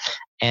system.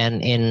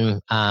 And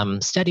in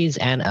studies,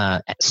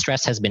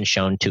 stress has been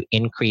shown to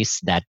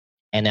increase that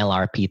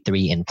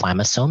NLRP3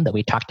 inflammasome that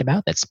we talked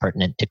about that's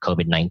pertinent to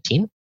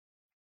COVID-19.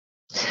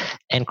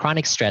 And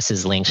chronic stress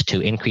is linked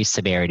to increased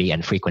severity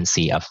and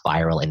frequency of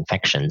viral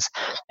infections.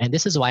 And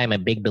this is why I'm a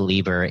big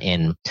believer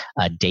in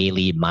a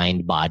daily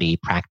mind-body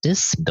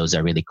practice. Those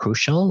are really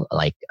crucial,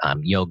 like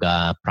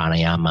yoga,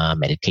 pranayama,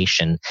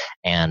 meditation.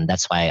 And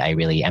that's why I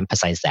really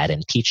emphasize that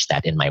and teach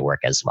that in my work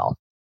as well.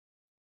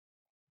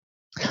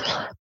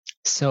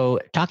 So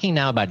talking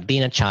now about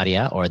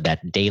dinacharya, or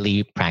that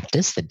daily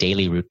practice, the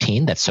daily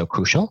routine that's so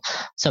crucial.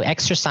 So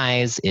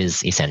exercise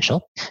is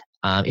essential.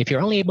 If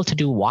you're only able to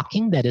do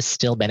walking, that is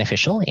still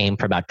beneficial. Aim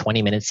for about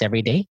 20 minutes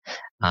every day.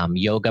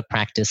 Yoga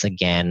practice,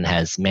 again,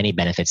 has many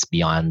benefits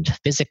beyond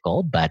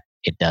physical, but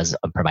it does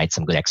provide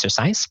some good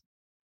exercise.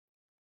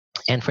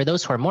 And for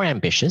those who are more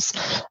ambitious,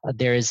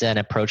 there is an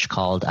approach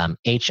called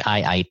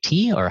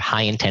HIIT, or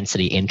high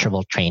intensity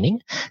interval training,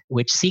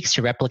 which seeks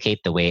to replicate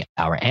the way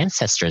our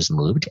ancestors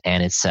moved.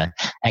 And it's an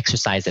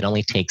exercise that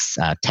only takes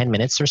 10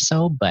 minutes or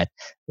so, but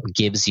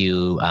gives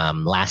you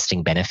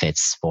lasting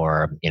benefits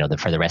for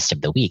the rest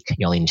of the week.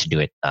 You only need to do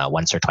it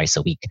once or twice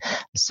a week.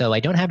 So I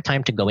don't have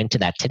time to go into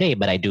that today,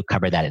 but I do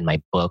cover that in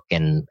my book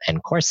and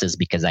courses,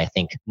 because I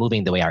think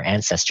moving the way our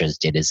ancestors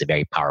did is a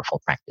very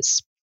powerful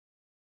practice.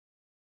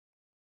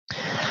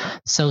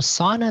 So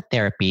sauna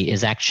therapy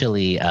is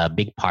actually a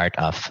big part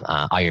of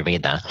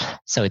Ayurveda.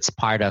 So it's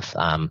part of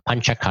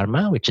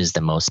Panchakarma, which is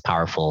the most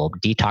powerful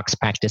detox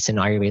practice in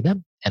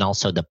Ayurveda, and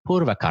also the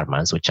Purva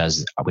Karmas,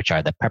 which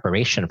are the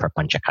preparation for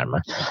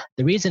Panchakarma.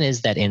 The reason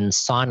is that in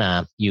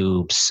sauna,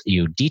 you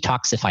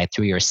detoxify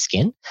through your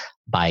skin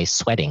by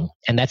sweating.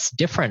 And that's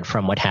different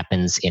from what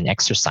happens in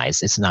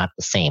exercise. It's not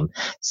the same.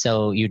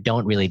 So you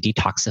don't really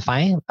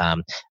detoxify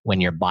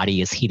when your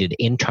body is heated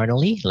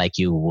internally, like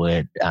you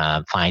would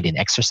find in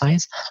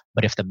exercise.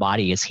 But if the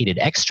body is heated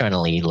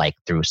externally, like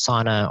through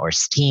sauna or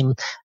steam,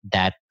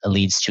 that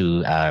leads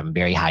to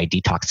very high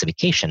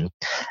detoxification.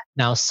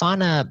 Now,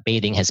 sauna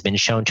bathing has been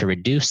shown to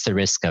reduce the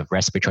risk of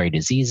respiratory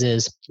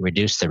diseases,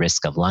 reduce the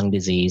risk of lung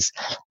disease.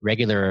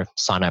 Regular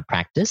sauna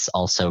practice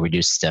also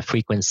reduces the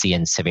frequency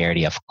and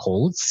severity of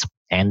colds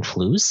and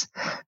flus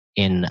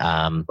in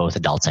both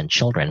adults and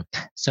children.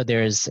 So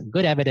there's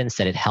good evidence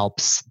that it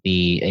helps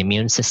the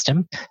immune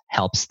system,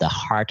 helps the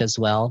heart as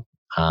well,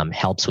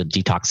 helps with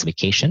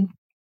detoxification.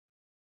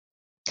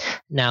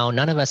 Now,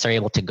 none of us are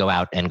able to go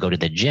out and go to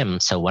the gym.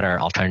 So what are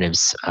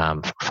alternatives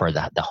for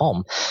the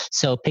home?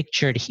 So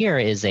pictured here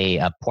is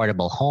a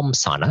portable home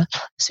sauna.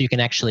 So you can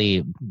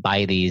actually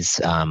buy these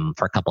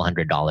for a couple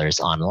 $100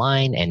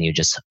 online, and you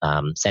just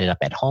set it up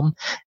at home.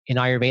 In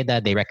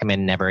Ayurveda, they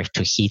recommend never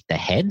to heat the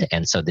head.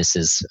 And so this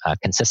is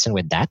consistent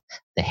with that.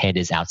 The head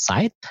is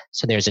outside.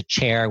 So there's a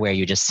chair where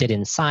you just sit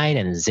inside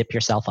and zip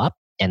yourself up,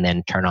 and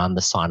then turn on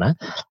the sauna.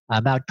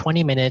 About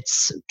 20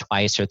 minutes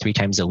twice or 3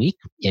 times a week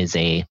is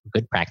a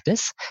good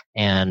practice.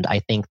 And I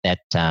think that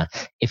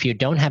if you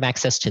don't have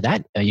access to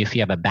that, if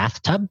you have a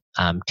bathtub,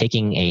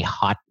 taking a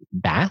hot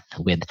bath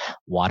with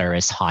water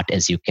as hot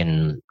as you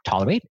can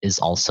tolerate is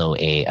also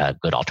a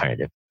good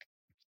alternative.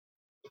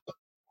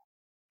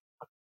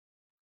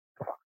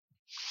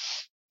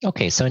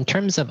 Okay, so in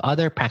terms of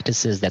other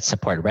practices that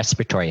support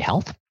respiratory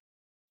health,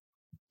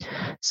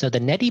 so the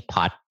neti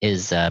pot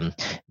is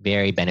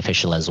very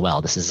beneficial as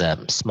well. This is a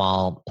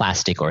small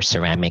plastic or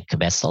ceramic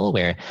vessel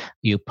where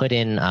you put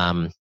in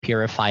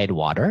purified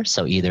water,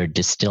 so either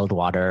distilled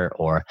water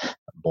or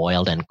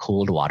boiled and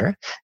cooled water.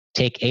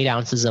 Take 8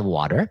 ounces of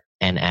water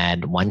and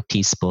add 1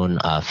 teaspoon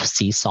of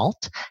sea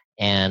salt.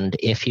 And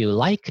if you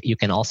like, you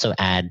can also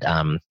add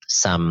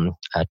some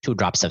 2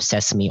 drops of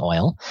sesame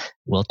oil.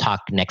 We'll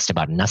talk next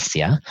about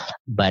nasya,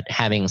 but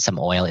having some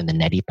oil in the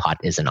neti pot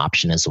is an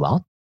option as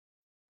well.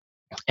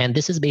 And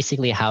this is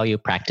basically how you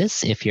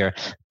practice. If you're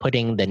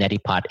putting the neti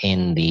pot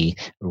in the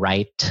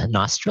right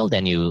nostril,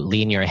 then you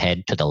lean your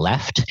head to the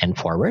left and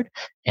forward,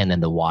 and then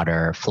the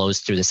water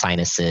flows through the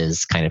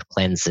sinuses, kind of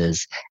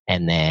cleanses,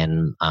 and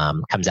then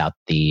comes out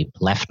the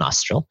left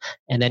nostril.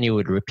 And then you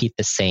would repeat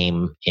the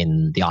same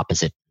in the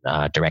opposite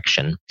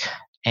direction.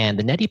 And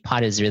the neti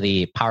pot is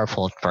really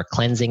powerful for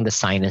cleansing the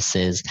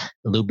sinuses,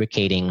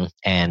 lubricating,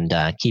 and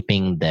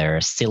keeping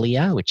their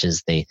cilia, which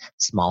is the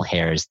small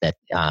hairs that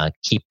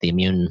keep the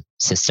immune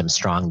system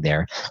strong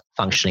there,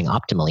 functioning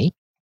optimally.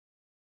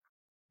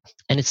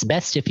 And it's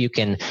best if you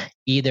can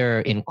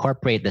either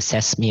incorporate the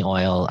sesame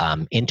oil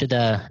into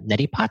the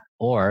neti pot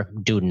or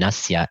do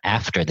nasya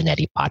after the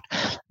neti pot,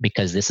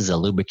 because this is a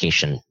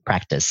lubrication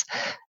practice.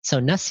 So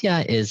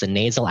nasya is a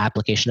nasal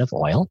application of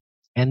oil.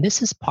 And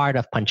this is part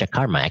of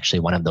Panchakarma,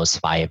 actually one of those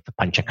 5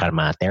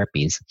 Panchakarma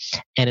therapies.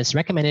 And it's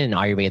recommended in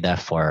Ayurveda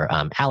for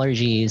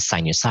allergies,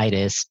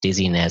 sinusitis,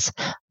 dizziness,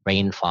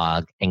 brain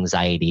fog,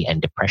 anxiety,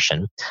 and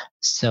depression.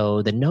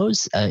 So the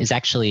nose is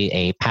actually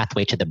a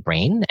pathway to the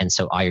brain. And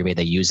so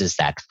Ayurveda uses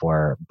that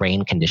for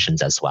brain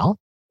conditions as well.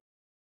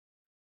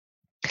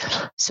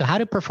 So how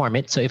to perform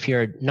it? So if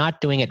you're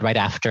not doing it right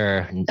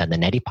after the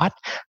neti pot,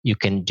 you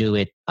can do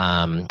it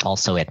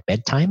also at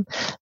bedtime.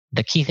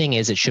 The key thing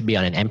is it should be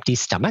on an empty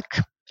stomach.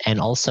 and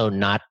also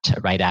not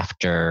right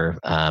after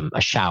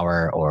a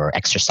shower or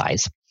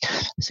exercise.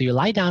 So you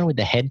lie down with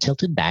the head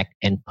tilted back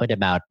and put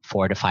about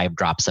 4 to 5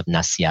 drops of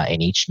Nasya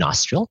in each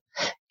nostril.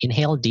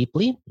 Inhale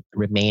deeply,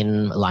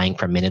 remain lying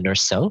for a minute or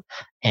so,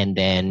 and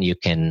then you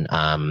can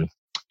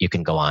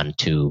go on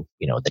to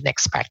the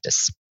next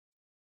practice.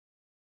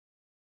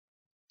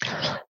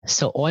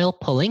 So oil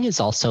pulling is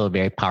also a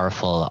very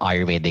powerful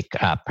Ayurvedic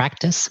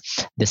practice.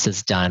 This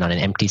is done on an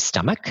empty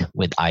stomach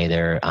with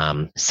either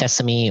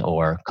sesame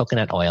or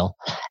coconut oil.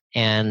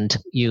 And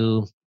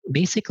you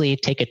basically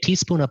take a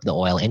teaspoon of the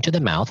oil into the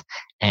mouth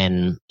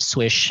and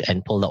swish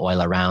and pull the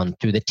oil around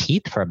through the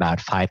teeth for about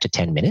 5 to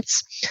 10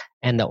 minutes.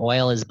 And the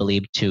oil is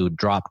believed to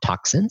drop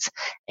toxins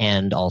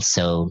and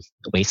also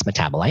waste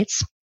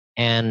metabolites.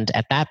 And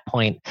at that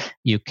point,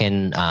 you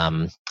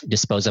can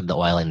dispose of the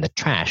oil in the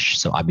trash.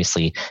 So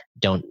obviously,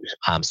 don't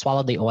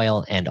swallow the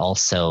oil. And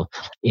also,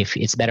 if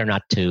it's better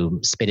not to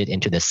spit it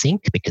into the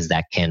sink because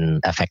that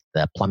can affect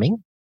the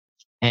plumbing.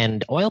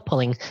 And oil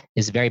pulling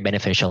is very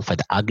beneficial for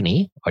the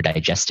Agni or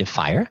digestive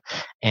fire.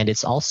 And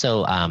it's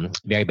also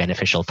very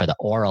beneficial for the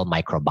oral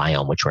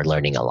microbiome, which we're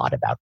learning a lot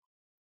about.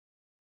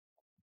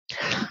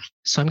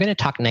 So I'm going to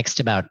talk next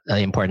about the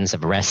importance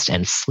of rest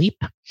and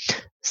sleep.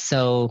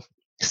 So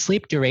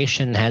sleep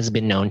duration has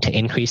been known to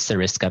increase the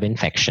risk of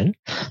infection.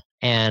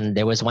 And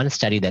there was one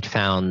study that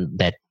found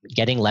that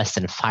getting less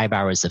than 5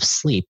 hours of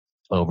sleep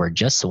over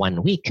just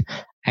 1 week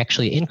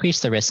actually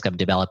increased the risk of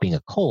developing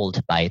a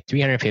cold by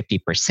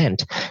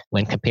 350%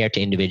 when compared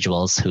to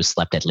individuals who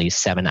slept at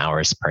least 7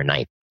 hours per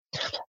night.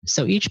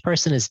 So each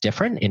person is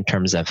different in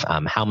terms of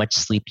how much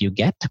sleep you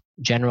get.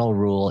 General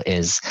rule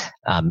is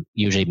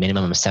usually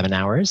minimum of 7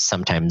 hours,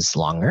 sometimes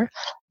longer.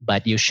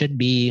 But you should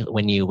be,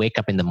 when you wake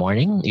up in the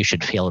morning, you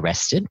should feel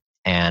rested.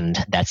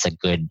 And that's a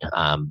good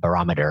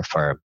barometer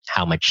for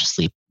how much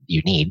sleep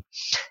you need.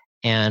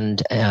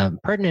 And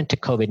pertinent to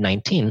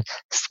COVID-19,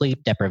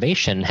 sleep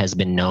deprivation has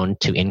been known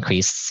to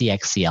increase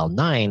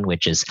CXCL9,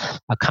 which is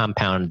a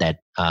compound that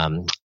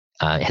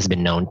has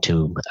been known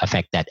to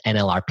affect that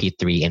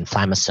NLRP3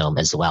 inflammasome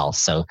as well.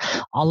 So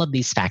all of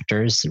these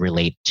factors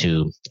relate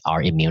to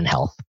our immune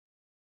health.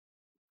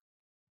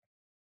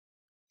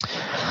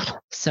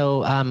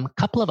 So a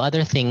couple of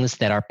other things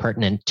that are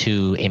pertinent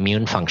to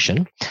immune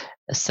function.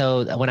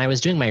 So when I was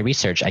doing my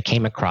research, I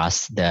came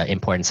across the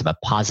importance of a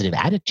positive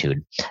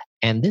attitude.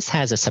 And this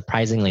has a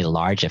surprisingly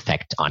large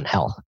effect on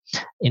health.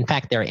 In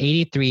fact, there are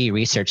 83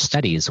 research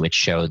studies which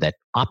show that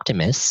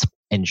optimists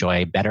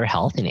enjoy better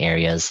health in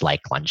areas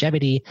like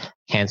longevity,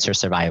 cancer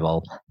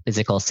survival,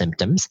 physical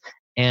symptoms,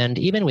 and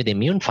even with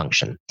immune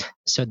function.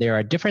 So there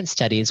are different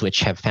studies which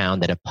have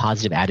found that a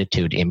positive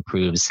attitude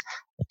improves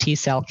T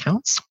cell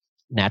counts,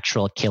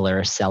 natural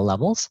killer cell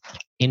levels,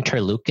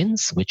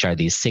 interleukins, which are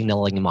these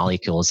signaling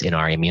molecules in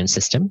our immune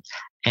system,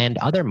 and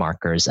other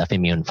markers of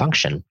immune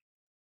function.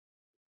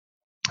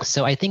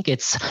 So I think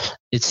it's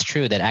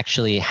true that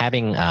actually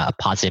having a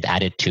positive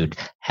attitude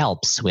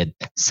helps with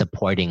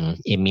supporting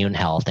immune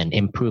health and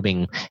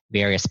improving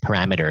various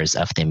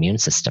parameters of the immune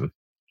system.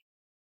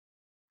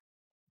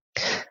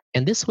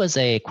 And this was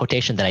a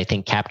quotation that I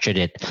think captured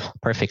it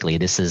perfectly.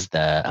 This is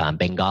the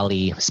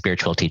Bengali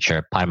spiritual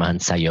teacher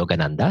Paramahansa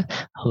Yogananda,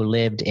 who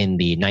lived in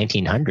the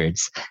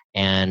 1900s.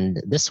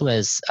 And this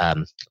was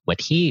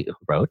what he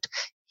wrote.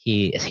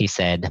 He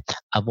said,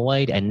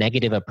 "Avoid a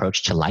negative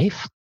approach to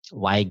life.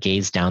 Why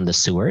gaze down the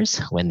sewers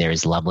when there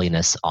is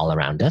loveliness all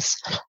around us?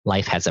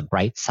 Life has a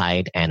bright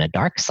side and a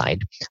dark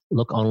side.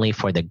 Look only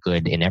for the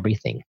good in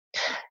everything."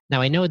 Now,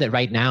 I know that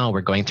right now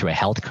we're going through a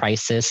health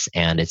crisis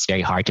and it's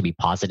very hard to be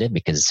positive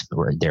because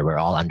we're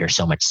all under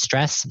so much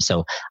stress.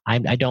 So I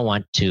don't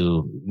want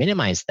to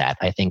minimize that.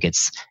 I think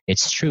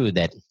it's true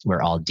that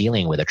we're all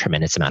dealing with a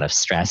tremendous amount of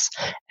stress.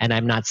 And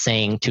I'm not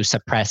saying to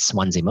suppress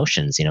one's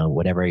emotions.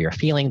 Whatever you're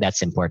feeling,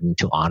 that's important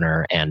to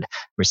honor and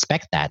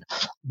respect that.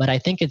 But I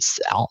think it's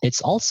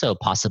also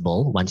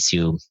possible, once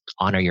you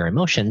honor your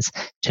emotions,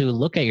 to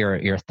look at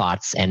your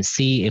thoughts and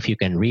see if you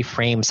can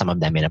reframe some of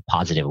them in a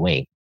positive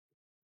way.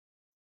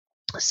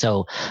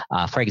 So,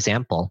 for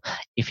example,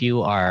 if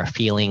you are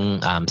feeling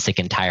sick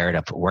and tired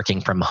of working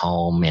from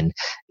home and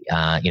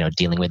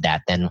dealing with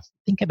that, then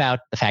think about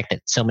the fact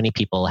that so many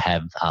people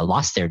have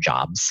lost their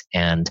jobs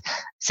and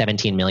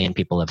 17 million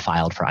people have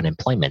filed for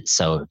unemployment.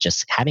 So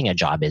just having a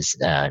job is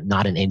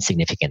not an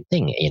insignificant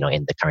thing,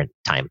 in the current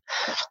time.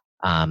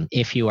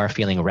 If you are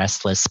feeling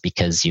restless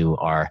because you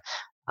are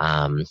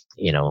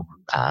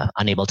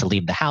unable to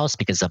leave the house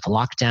because of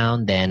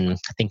lockdown, then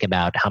think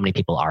about how many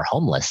people are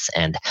homeless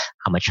and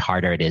how much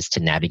harder it is to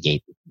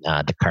navigate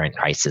the current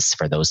crisis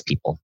for those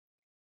people.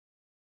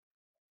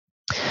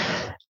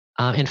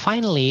 And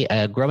finally,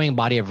 a growing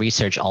body of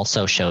research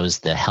also shows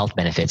the health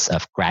benefits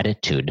of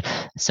gratitude.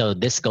 So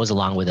this goes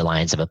along with the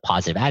lines of a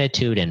positive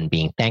attitude and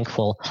being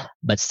thankful,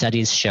 but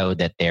studies show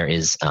that there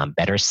is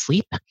better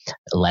sleep,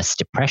 less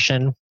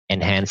depression,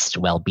 enhanced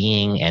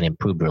well-being, and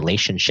improved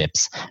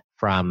relationships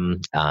from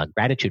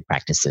gratitude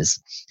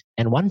practices.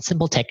 And one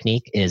simple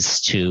technique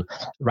is to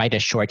write a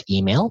short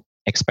email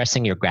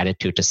expressing your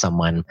gratitude to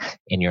someone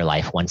in your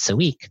life once a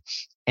week.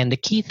 And the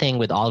key thing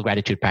with all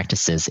gratitude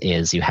practices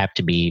is you have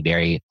to be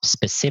very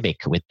specific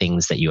with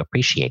things that you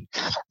appreciate.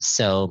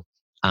 So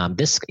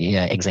this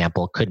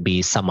example could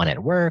be someone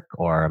at work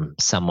or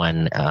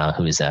someone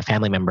who's a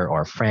family member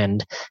or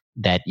friend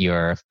that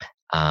you're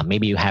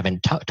maybe you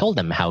haven't told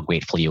them how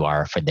grateful you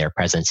are for their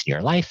presence in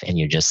your life, and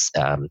you just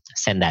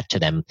send that to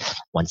them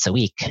once a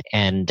week.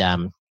 And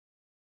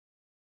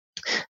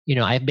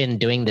I've been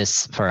doing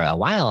this for a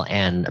while,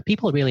 and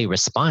people really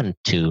respond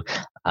to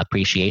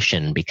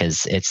appreciation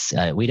because it's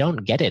we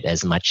don't get it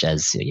as much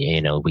as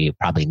we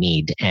probably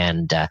need.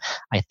 And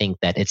I think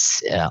that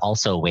it's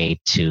also a way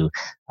to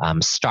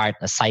start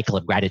a cycle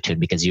of gratitude,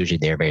 because usually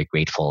they're very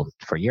grateful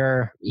for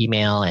your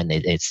email, and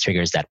it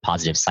triggers that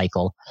positive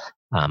cycle.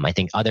 I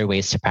think other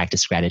ways to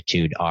practice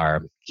gratitude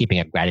are keeping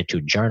a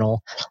gratitude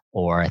journal,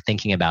 or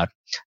thinking about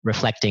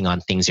reflecting on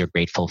things you're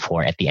grateful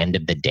for at the end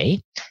of the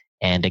day.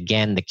 And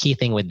again, the key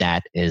thing with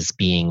that is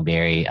being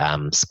very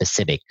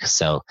specific.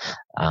 So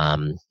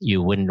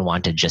you wouldn't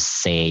want to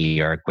just say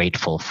you're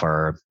grateful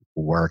for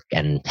work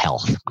and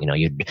health.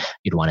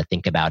 You'd want to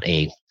think about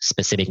a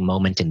specific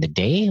moment in the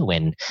day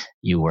when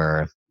you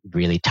were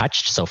really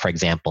touched. So for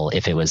example,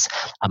 if it was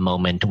a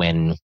moment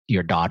when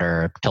your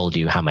daughter told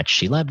you how much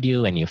she loved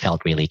you and you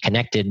felt really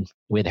connected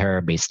with her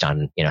based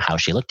on how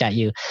she looked at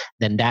you,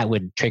 then that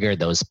would trigger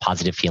those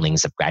positive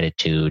feelings of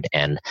gratitude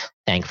and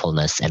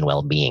thankfulness and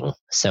well-being.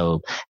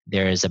 So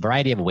there's a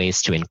variety of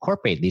ways to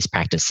incorporate these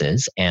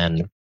practices.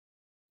 And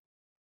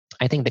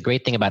I think the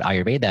great thing about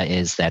Ayurveda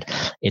is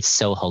that it's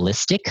so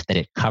holistic that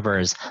it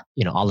covers,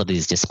 all of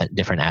these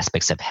different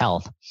aspects of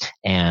health.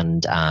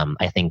 And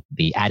I think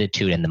the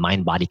attitude and the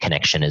mind-body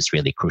connection is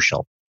really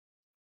crucial.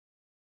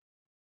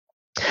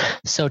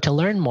 So to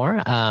learn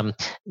more,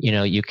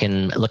 you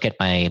can look at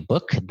my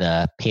book,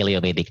 The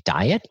Paleo-Vedic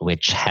Diet,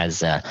 which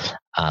has a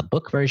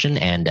book version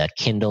and a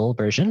Kindle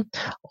version.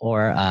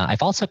 Or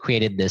I've also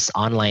created this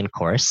online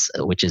course,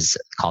 which is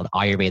called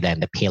Ayurveda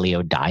and the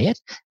Paleo Diet,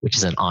 which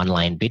is an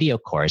online video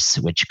course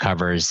which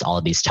covers all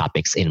of these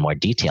topics in more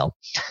detail.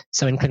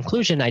 So in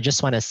conclusion, I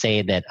just want to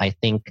say that I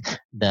think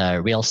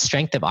the real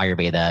strength of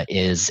Ayurveda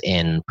is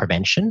in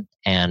prevention,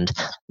 and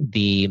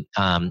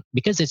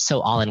because it's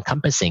so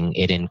all-encompassing,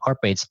 it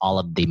incorporates all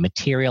of the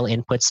material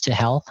inputs to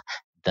health,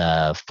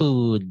 the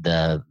food,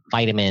 the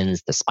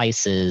vitamins, the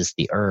spices,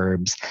 the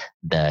herbs,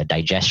 the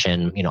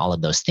digestion, all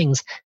of those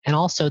things, and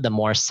also the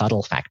more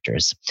subtle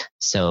factors.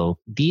 So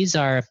these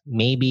are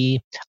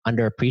maybe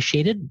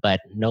underappreciated,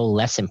 but no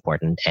less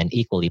important and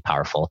equally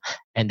powerful.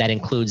 And that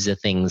includes the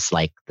things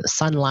like the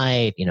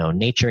sunlight,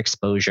 nature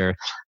exposure,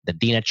 the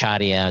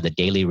dinacharya, the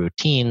daily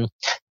routine.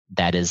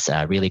 That is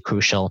really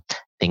crucial.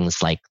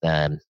 Things like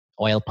the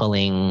oil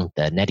pulling,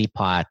 the neti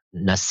pot,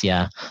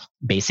 nasya,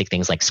 basic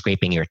things like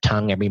scraping your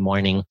tongue every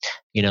morning.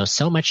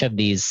 So much of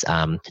these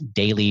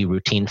daily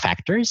routine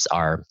factors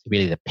are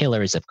really the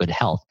pillars of good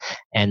health.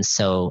 And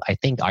so I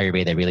think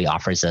Ayurveda really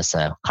offers us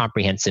a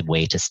comprehensive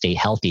way to stay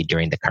healthy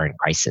during the current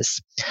crisis.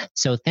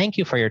 So thank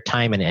you for your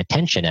time and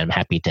attention. I'm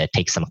happy to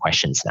take some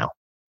questions now.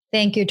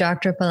 Thank you,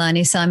 Dr.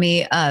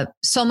 Palanisamy.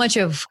 So much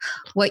of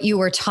what you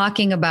were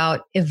talking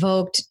about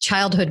evoked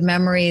childhood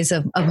memories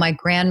of my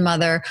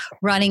grandmother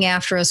running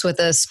after us with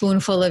a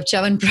spoonful of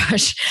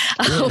Chyawanprash.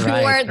 We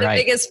weren't the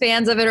biggest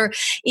fans of it, or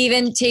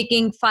even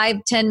taking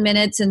 5-10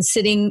 minutes and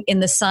sitting in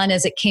the sun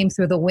as it came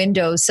through the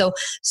window. So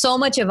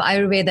much of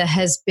Ayurveda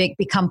has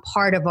become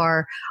part of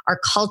our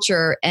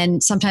culture,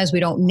 and sometimes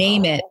we don't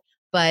name it.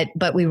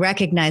 But we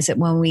recognize it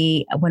when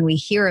we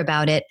hear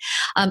about it.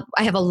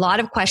 I have a lot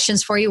of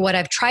questions for you. What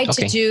I've tried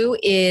to do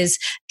is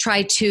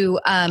try to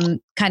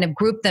kind of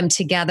group them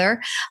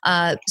together.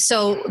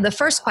 So the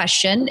first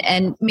question,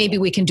 and maybe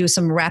we can do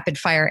some rapid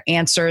fire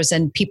answers,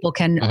 and people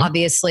can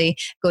obviously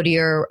go to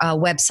your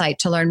website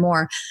to learn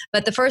more.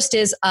 But the first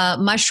is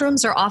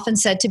mushrooms are often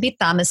said to be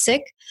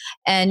tamasic,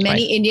 and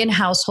many Indian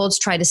households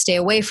try to stay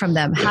away from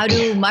them. How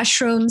do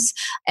mushrooms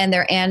and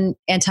their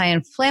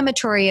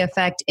anti-inflammatory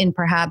effect in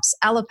perhaps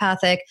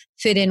allopathic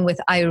fit in with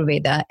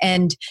Ayurveda?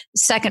 And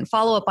second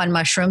follow-up on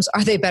mushrooms,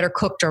 are they better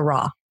cooked or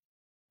raw?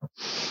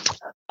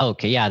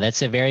 Okay, yeah,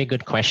 that's a very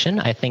good question.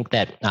 I think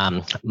that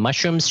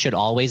mushrooms should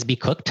always be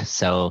cooked,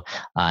 so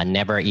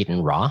never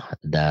eaten raw.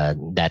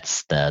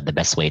 That's the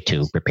best way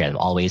to prepare them.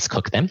 Always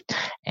cook them,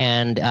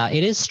 and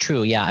it is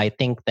true. Yeah, I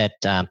think that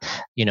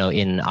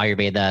in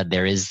Ayurveda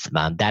there is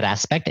that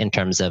aspect in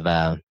terms of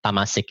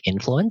tamasic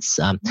influence,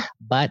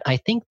 but I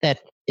think that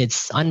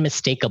it's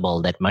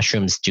unmistakable that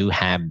mushrooms do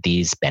have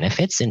these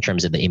benefits in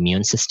terms of the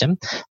immune system.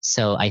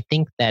 So I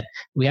think that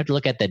we have to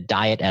look at the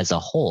diet as a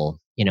whole.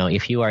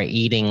 If you are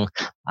eating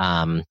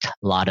a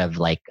lot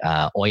of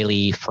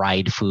oily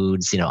fried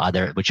foods,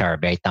 other which are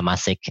very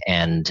tamasic,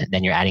 and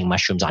then you're adding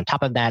mushrooms on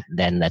top of that,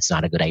 then that's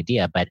not a good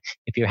idea. But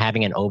if you're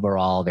having an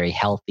overall very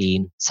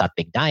healthy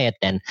sattvic diet,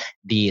 then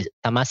the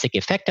tamasic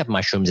effect of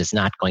mushrooms is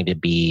not going to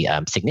be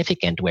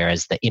significant,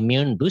 whereas the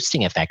immune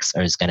boosting effects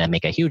is going to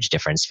make a huge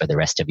difference for the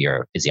rest of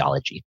your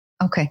physiology.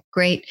 Okay,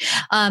 great.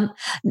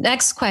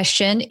 Next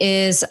question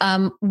is,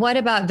 what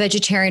about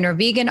vegetarian or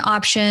vegan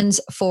options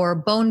for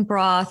bone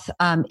broth?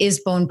 Is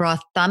bone broth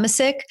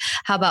thamasic?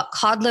 How about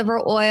cod liver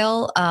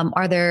oil?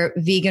 Are there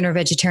vegan or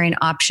vegetarian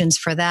options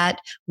for that?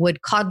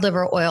 Would cod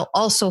liver oil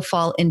also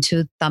fall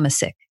into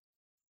thamasic?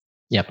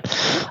 Yep.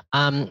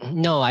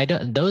 No, I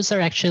don't. Those are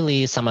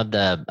actually some of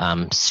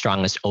the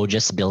strongest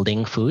OJAS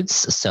building foods.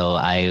 So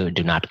I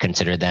do not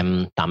consider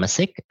them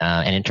thamasic.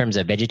 And in terms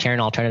of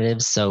vegetarian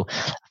alternatives, so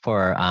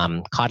for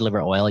cod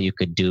liver oil, you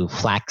could do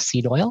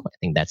flaxseed oil. I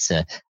think that's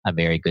a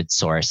very good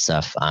source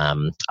of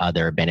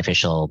other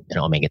beneficial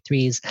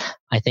omega-3s.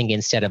 I think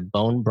instead of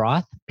bone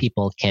broth,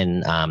 people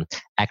can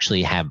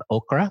actually have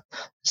okra.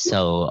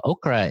 So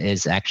okra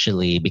is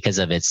actually, because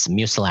of its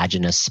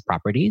mucilaginous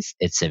properties,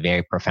 it's a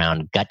very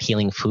profound gut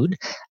healing food.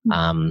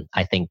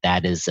 I think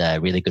that is a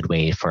really good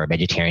way for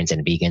vegetarians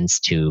and vegans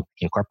to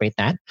incorporate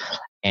that.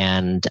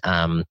 And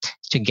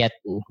to get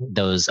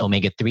those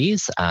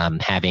omega-3s,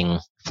 having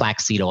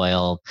flaxseed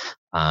oil,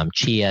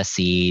 chia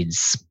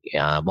seeds,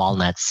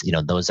 walnuts,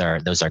 those are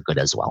good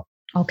as well.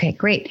 Okay,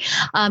 great.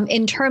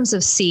 In terms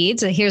of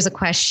seeds, here's a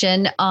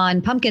question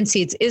on pumpkin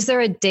seeds. Is there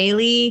a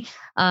daily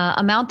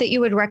amount that you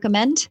would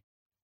recommend?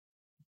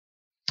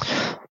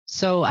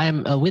 So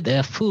I'm with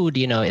food,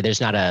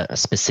 there's not a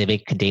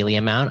specific daily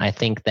amount. I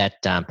think that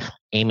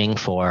aiming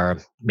for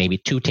maybe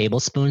 2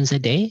 tablespoons a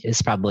day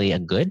is probably a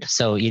good.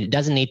 So it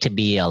doesn't need to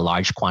be a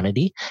large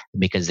quantity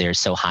because they're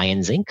so high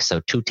in zinc.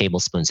 So 2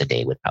 tablespoons a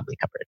day would probably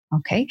cover it.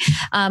 Okay.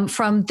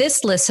 From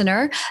this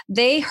listener,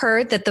 they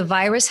heard that the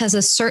virus has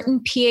a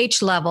certain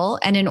pH level,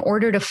 and in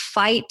order to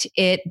fight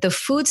it, the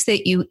foods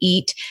that you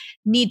eat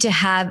need to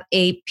have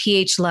a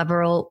pH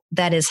level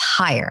that is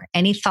higher.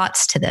 Any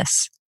thoughts to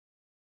this?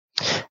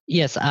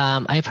 Yes,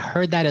 I've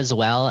heard that as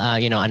well.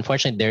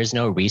 Unfortunately, there's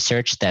no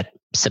research that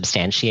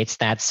substantiates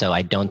that, so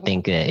I don't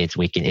think it's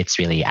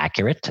really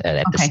accurate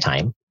at this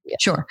time. Yeah.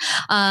 Sure.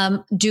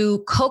 Do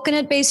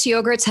coconut-based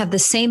yogurts have the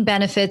same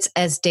benefits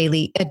as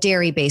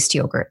dairy-based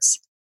yogurts?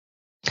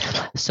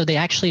 So they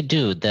actually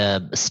do.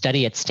 The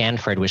study at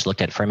Stanford, which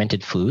looked at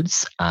fermented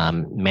foods,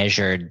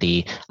 measured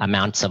the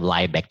amounts of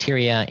live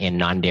bacteria in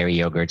non-dairy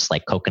yogurts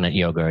like coconut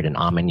yogurt and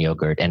almond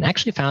yogurt, and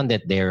actually found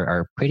that they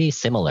are pretty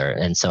similar.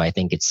 And so I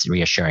think it's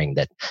reassuring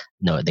that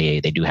no, they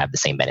do have the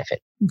same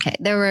benefit. Okay.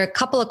 There were a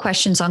couple of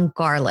questions on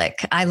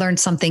garlic. I learned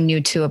something new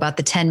too about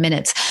the 10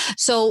 minutes.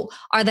 So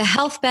are the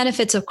health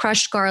benefits of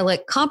crushed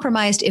garlic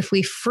compromised if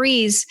we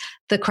freeze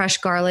the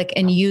crushed garlic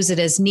and use it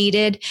as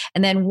needed?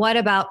 And then what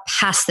about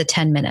past the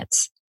 10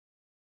 minutes?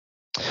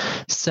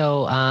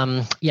 So,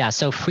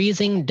 so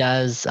freezing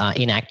does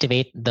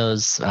inactivate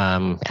those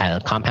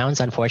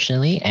compounds,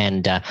 unfortunately.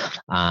 And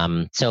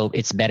so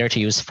it's better to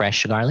use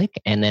fresh garlic.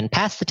 And then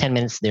past the 10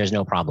 minutes, there's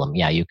no problem.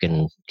 Yeah, you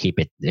can keep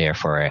it there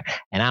for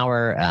an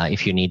hour.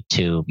 If you need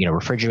to,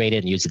 refrigerate it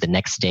and use it the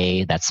next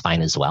day, that's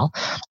fine as well.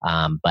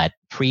 But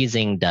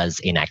freezing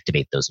does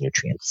inactivate those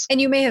nutrients.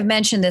 And you may have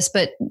mentioned this,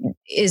 but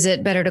is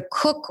it better to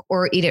cook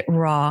or eat it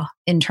raw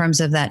in terms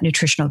of that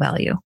nutritional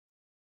value?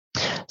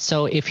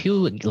 So if you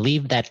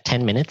leave that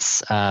 10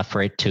 minutes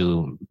for it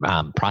to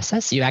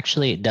process,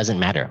 it doesn't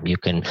matter. You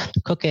can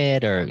cook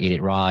it or eat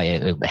it raw.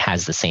 It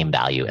has the same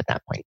value at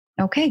that point.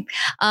 Okay.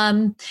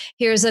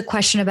 Here's a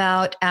question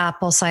about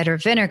apple cider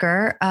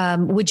vinegar.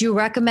 Would you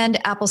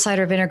recommend apple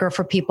cider vinegar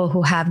for people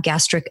who have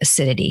gastric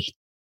acidity?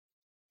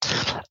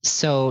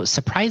 So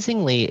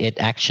surprisingly, it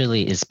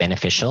actually is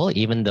beneficial,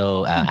 even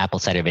though apple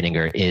cider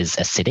vinegar is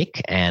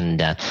acidic.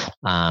 And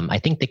I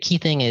think the key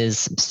thing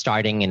is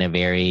starting in a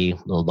very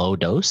low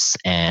dose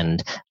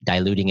and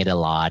diluting it a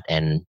lot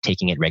and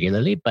taking it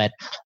regularly. But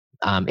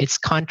it's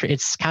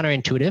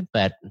counterintuitive,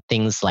 but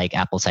things like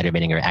apple cider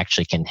vinegar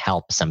actually can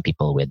help some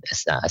people with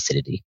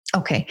acidity.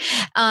 Okay.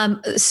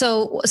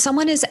 So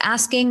someone is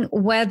asking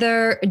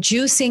whether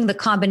juicing the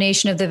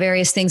combination of the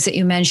various things that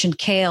you mentioned,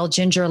 kale,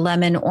 ginger,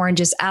 lemon,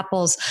 oranges,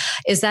 apples,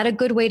 is that a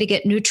good way to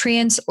get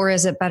nutrients, or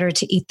is it better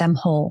to eat them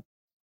whole?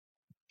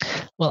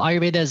 Well,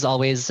 Ayurveda is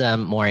always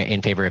more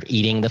in favor of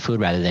eating the food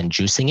rather than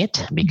juicing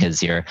it,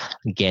 because you're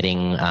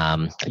getting,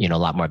 a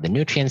lot more of the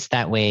nutrients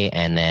that way.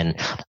 And then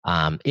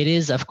it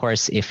is, of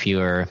course, if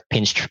you're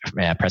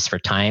pressed for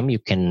time, you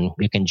can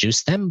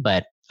juice them.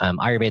 But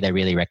Ayurveda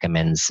really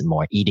recommends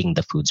more eating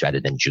the foods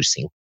rather than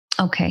juicing.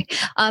 Okay.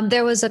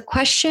 There was a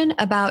question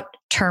about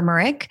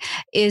turmeric.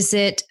 Is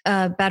it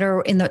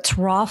better in its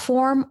raw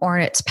form or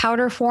in its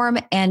powder form?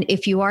 And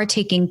if you are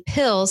taking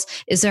pills,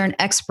 is there an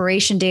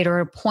expiration date or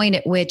a point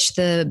at which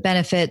the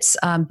benefits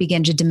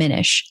begin to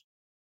diminish?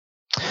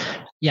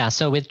 Yeah,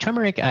 so with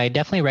turmeric, I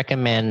definitely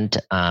recommend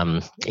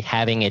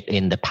having it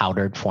in the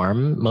powdered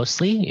form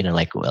mostly,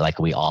 like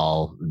we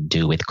all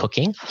do with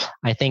cooking.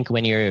 I think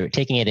when you're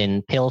taking it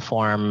in pill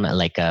form,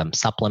 like a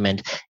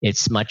supplement,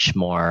 it's much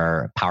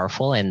more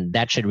powerful, and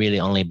that should really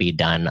only be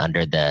done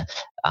under the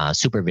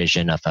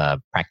supervision of a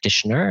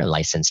practitioner, a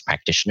licensed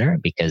practitioner,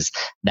 because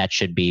that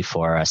should be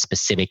for a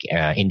specific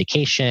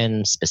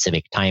indication,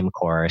 specific time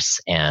course.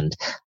 And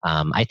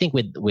I think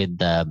with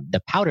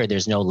the powder,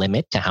 there's no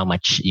limit to how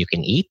much you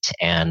can eat.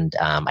 And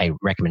I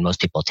recommend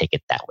most people take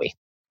it that way.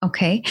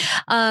 Okay.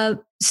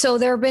 So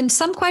there have been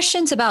some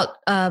questions about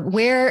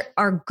where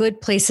are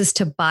good places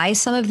to buy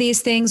some of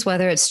these things,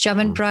 whether it's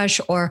Chyawanprash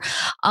or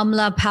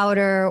Amla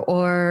powder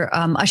or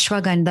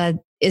ashwagandha.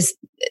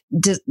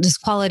 Does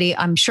quality,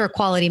 I'm sure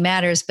quality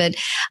matters, but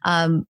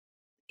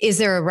is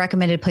there a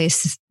recommended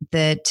place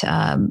that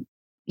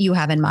you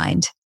have in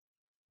mind?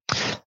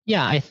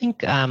 Yeah, I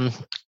think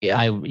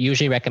I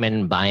usually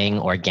recommend buying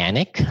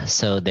organic.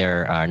 So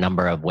there are a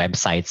number of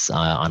websites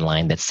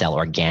online that sell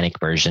organic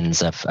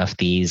versions of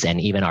these.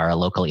 And even our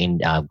local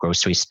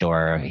grocery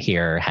store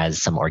here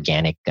has some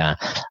organic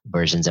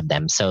versions of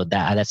them. So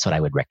that's what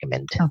I would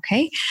recommend.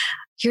 Okay.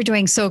 You're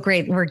doing so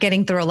great. We're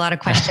getting through a lot of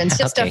questions.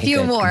 Just okay, a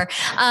few more.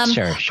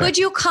 Sure. Could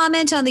you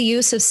comment on the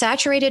use of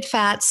saturated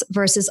fats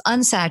versus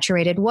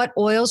unsaturated? What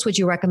oils would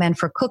you recommend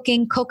for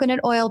cooking?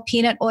 Coconut oil,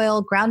 peanut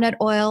oil, groundnut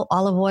oil,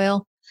 olive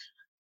oil?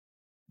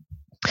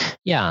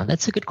 Yeah,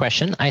 that's a good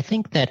question. I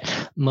think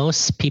that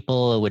most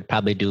people would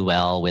probably do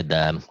well with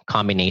the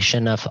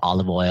combination of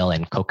olive oil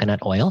and coconut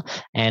oil,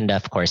 and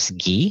of course,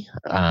 ghee.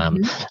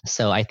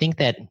 So I think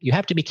that you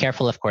have to be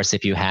careful, of course,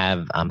 if you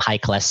have high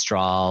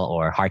cholesterol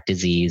or heart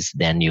disease,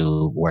 then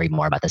you worry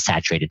more about the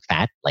saturated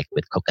fat, like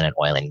with coconut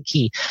oil and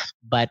ghee.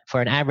 But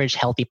for an average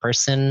healthy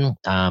person,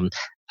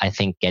 I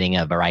think getting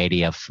a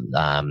variety of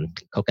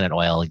coconut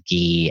oil,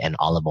 ghee, and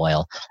olive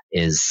oil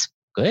is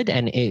good.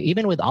 And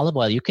even with olive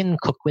oil, you can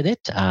cook with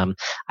it. I'm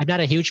not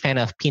a huge fan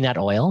of peanut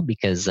oil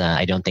because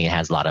I don't think it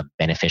has a lot of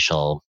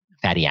beneficial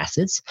fatty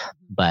acids,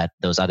 but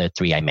those other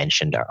three I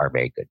mentioned are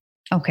very good.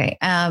 Okay.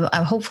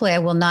 Hopefully I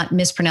will not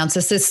mispronounce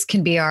this. This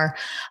can be our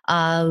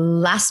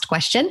last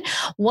question.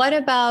 What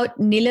about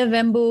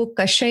Nilavembu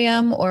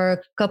Kashayam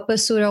or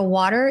Kapasura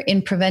water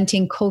in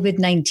preventing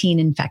COVID-19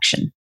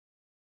 infection?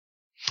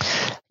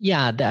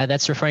 Yeah,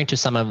 that's referring to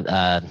some of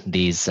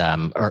these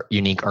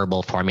unique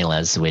herbal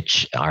formulas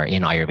which are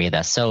in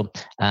Ayurveda. So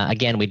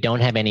again, we don't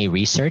have any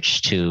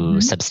research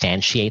to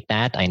substantiate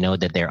that. I know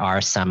that there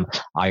are some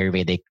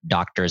Ayurvedic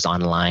doctors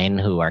online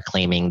who are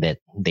claiming that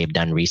they've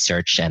done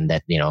research and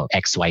that,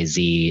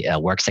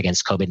 XYZ works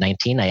against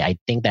COVID-19. I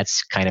think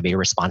that's kind of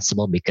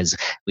irresponsible because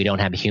we don't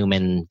have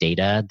human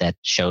data that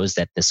shows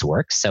that this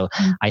works. So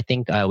I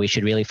think we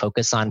should really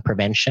focus on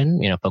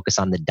prevention, focus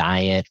on the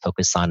diet,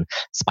 focus on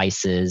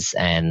spices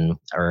and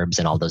herbs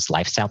and all those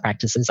lifestyle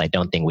practices. I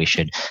don't think we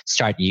should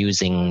start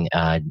using,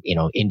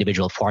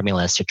 individual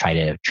formulas to try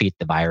to treat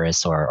the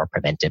virus or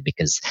prevent it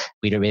because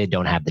we really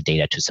don't have the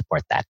data to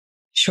support that.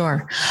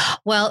 Sure.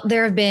 Well,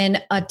 there have been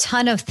a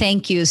ton of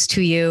thank yous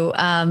to you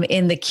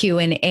in the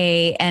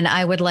Q&A, and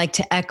I would like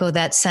to echo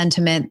that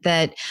sentiment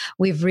that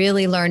we've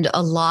really learned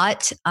a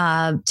lot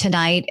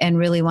tonight and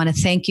really want to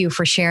thank you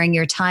for sharing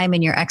your time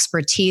and your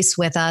expertise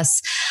with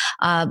us.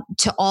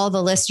 To all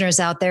the listeners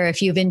out there, if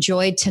you've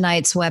enjoyed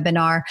tonight's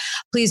webinar,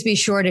 please be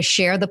sure to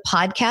share the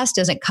podcast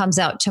as it comes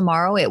out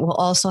tomorrow. It will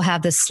also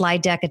have the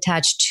slide deck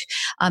attached,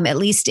 at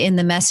least in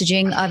the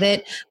messaging of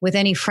it, with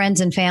any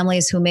friends and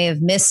families who may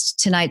have missed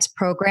tonight's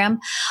program.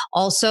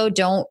 Also,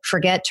 don't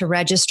forget to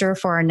register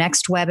for our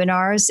next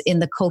webinars in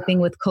the Coping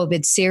with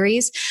COVID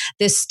series.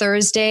 This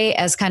Thursday,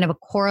 as kind of a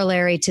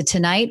corollary to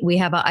tonight, we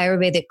have an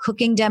Ayurvedic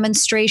cooking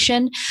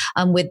demonstration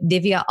with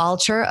Divya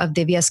Alter of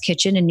Divya's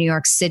Kitchen in New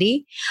York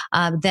City.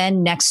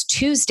 Then next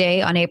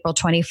Tuesday on April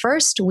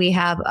 21st, we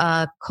have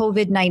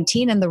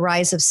COVID-19 and the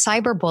rise of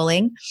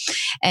cyberbullying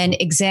and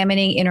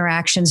examining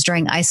interactions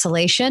during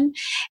isolation.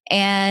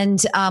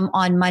 And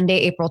on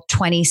Monday, April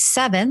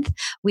 27th,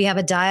 we have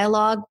a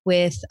dialogue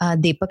with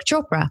Deepak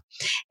Chopra.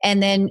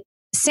 And then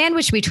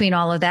sandwiched between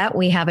all of that,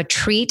 we have a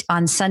treat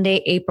on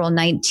Sunday, April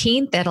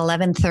 19th at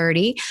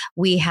 11:30.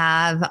 We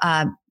have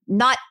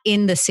not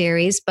in the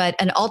series, but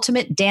an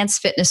ultimate dance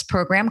fitness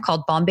program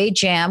called Bombay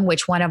Jam,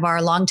 which one of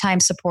our longtime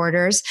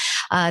supporters,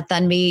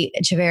 Tanvi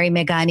Javeri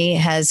Meghani,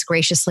 has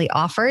graciously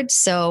offered.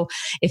 So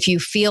if you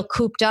feel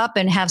cooped up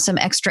and have some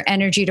extra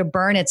energy to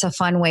burn, it's a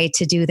fun way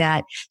to do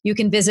that. You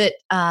can visit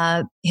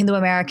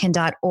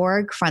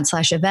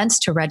hinduamerican.org/events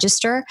to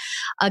register.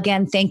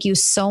 Again, thank you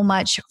so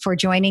much for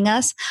joining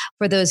us.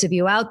 For those of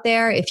you out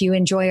there, if you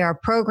enjoy our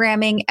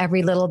programming,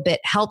 every little bit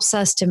helps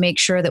us to make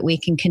sure that we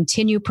can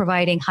continue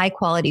providing high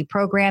quality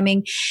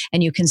programming,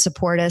 and you can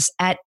support us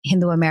at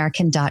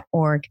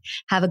hinduamerican.org.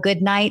 Have a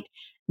good night.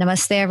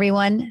 Namaste,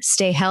 everyone.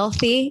 Stay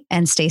healthy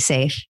and stay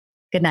safe.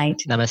 Good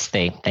night.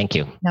 Namaste. Thank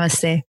you.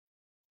 Namaste.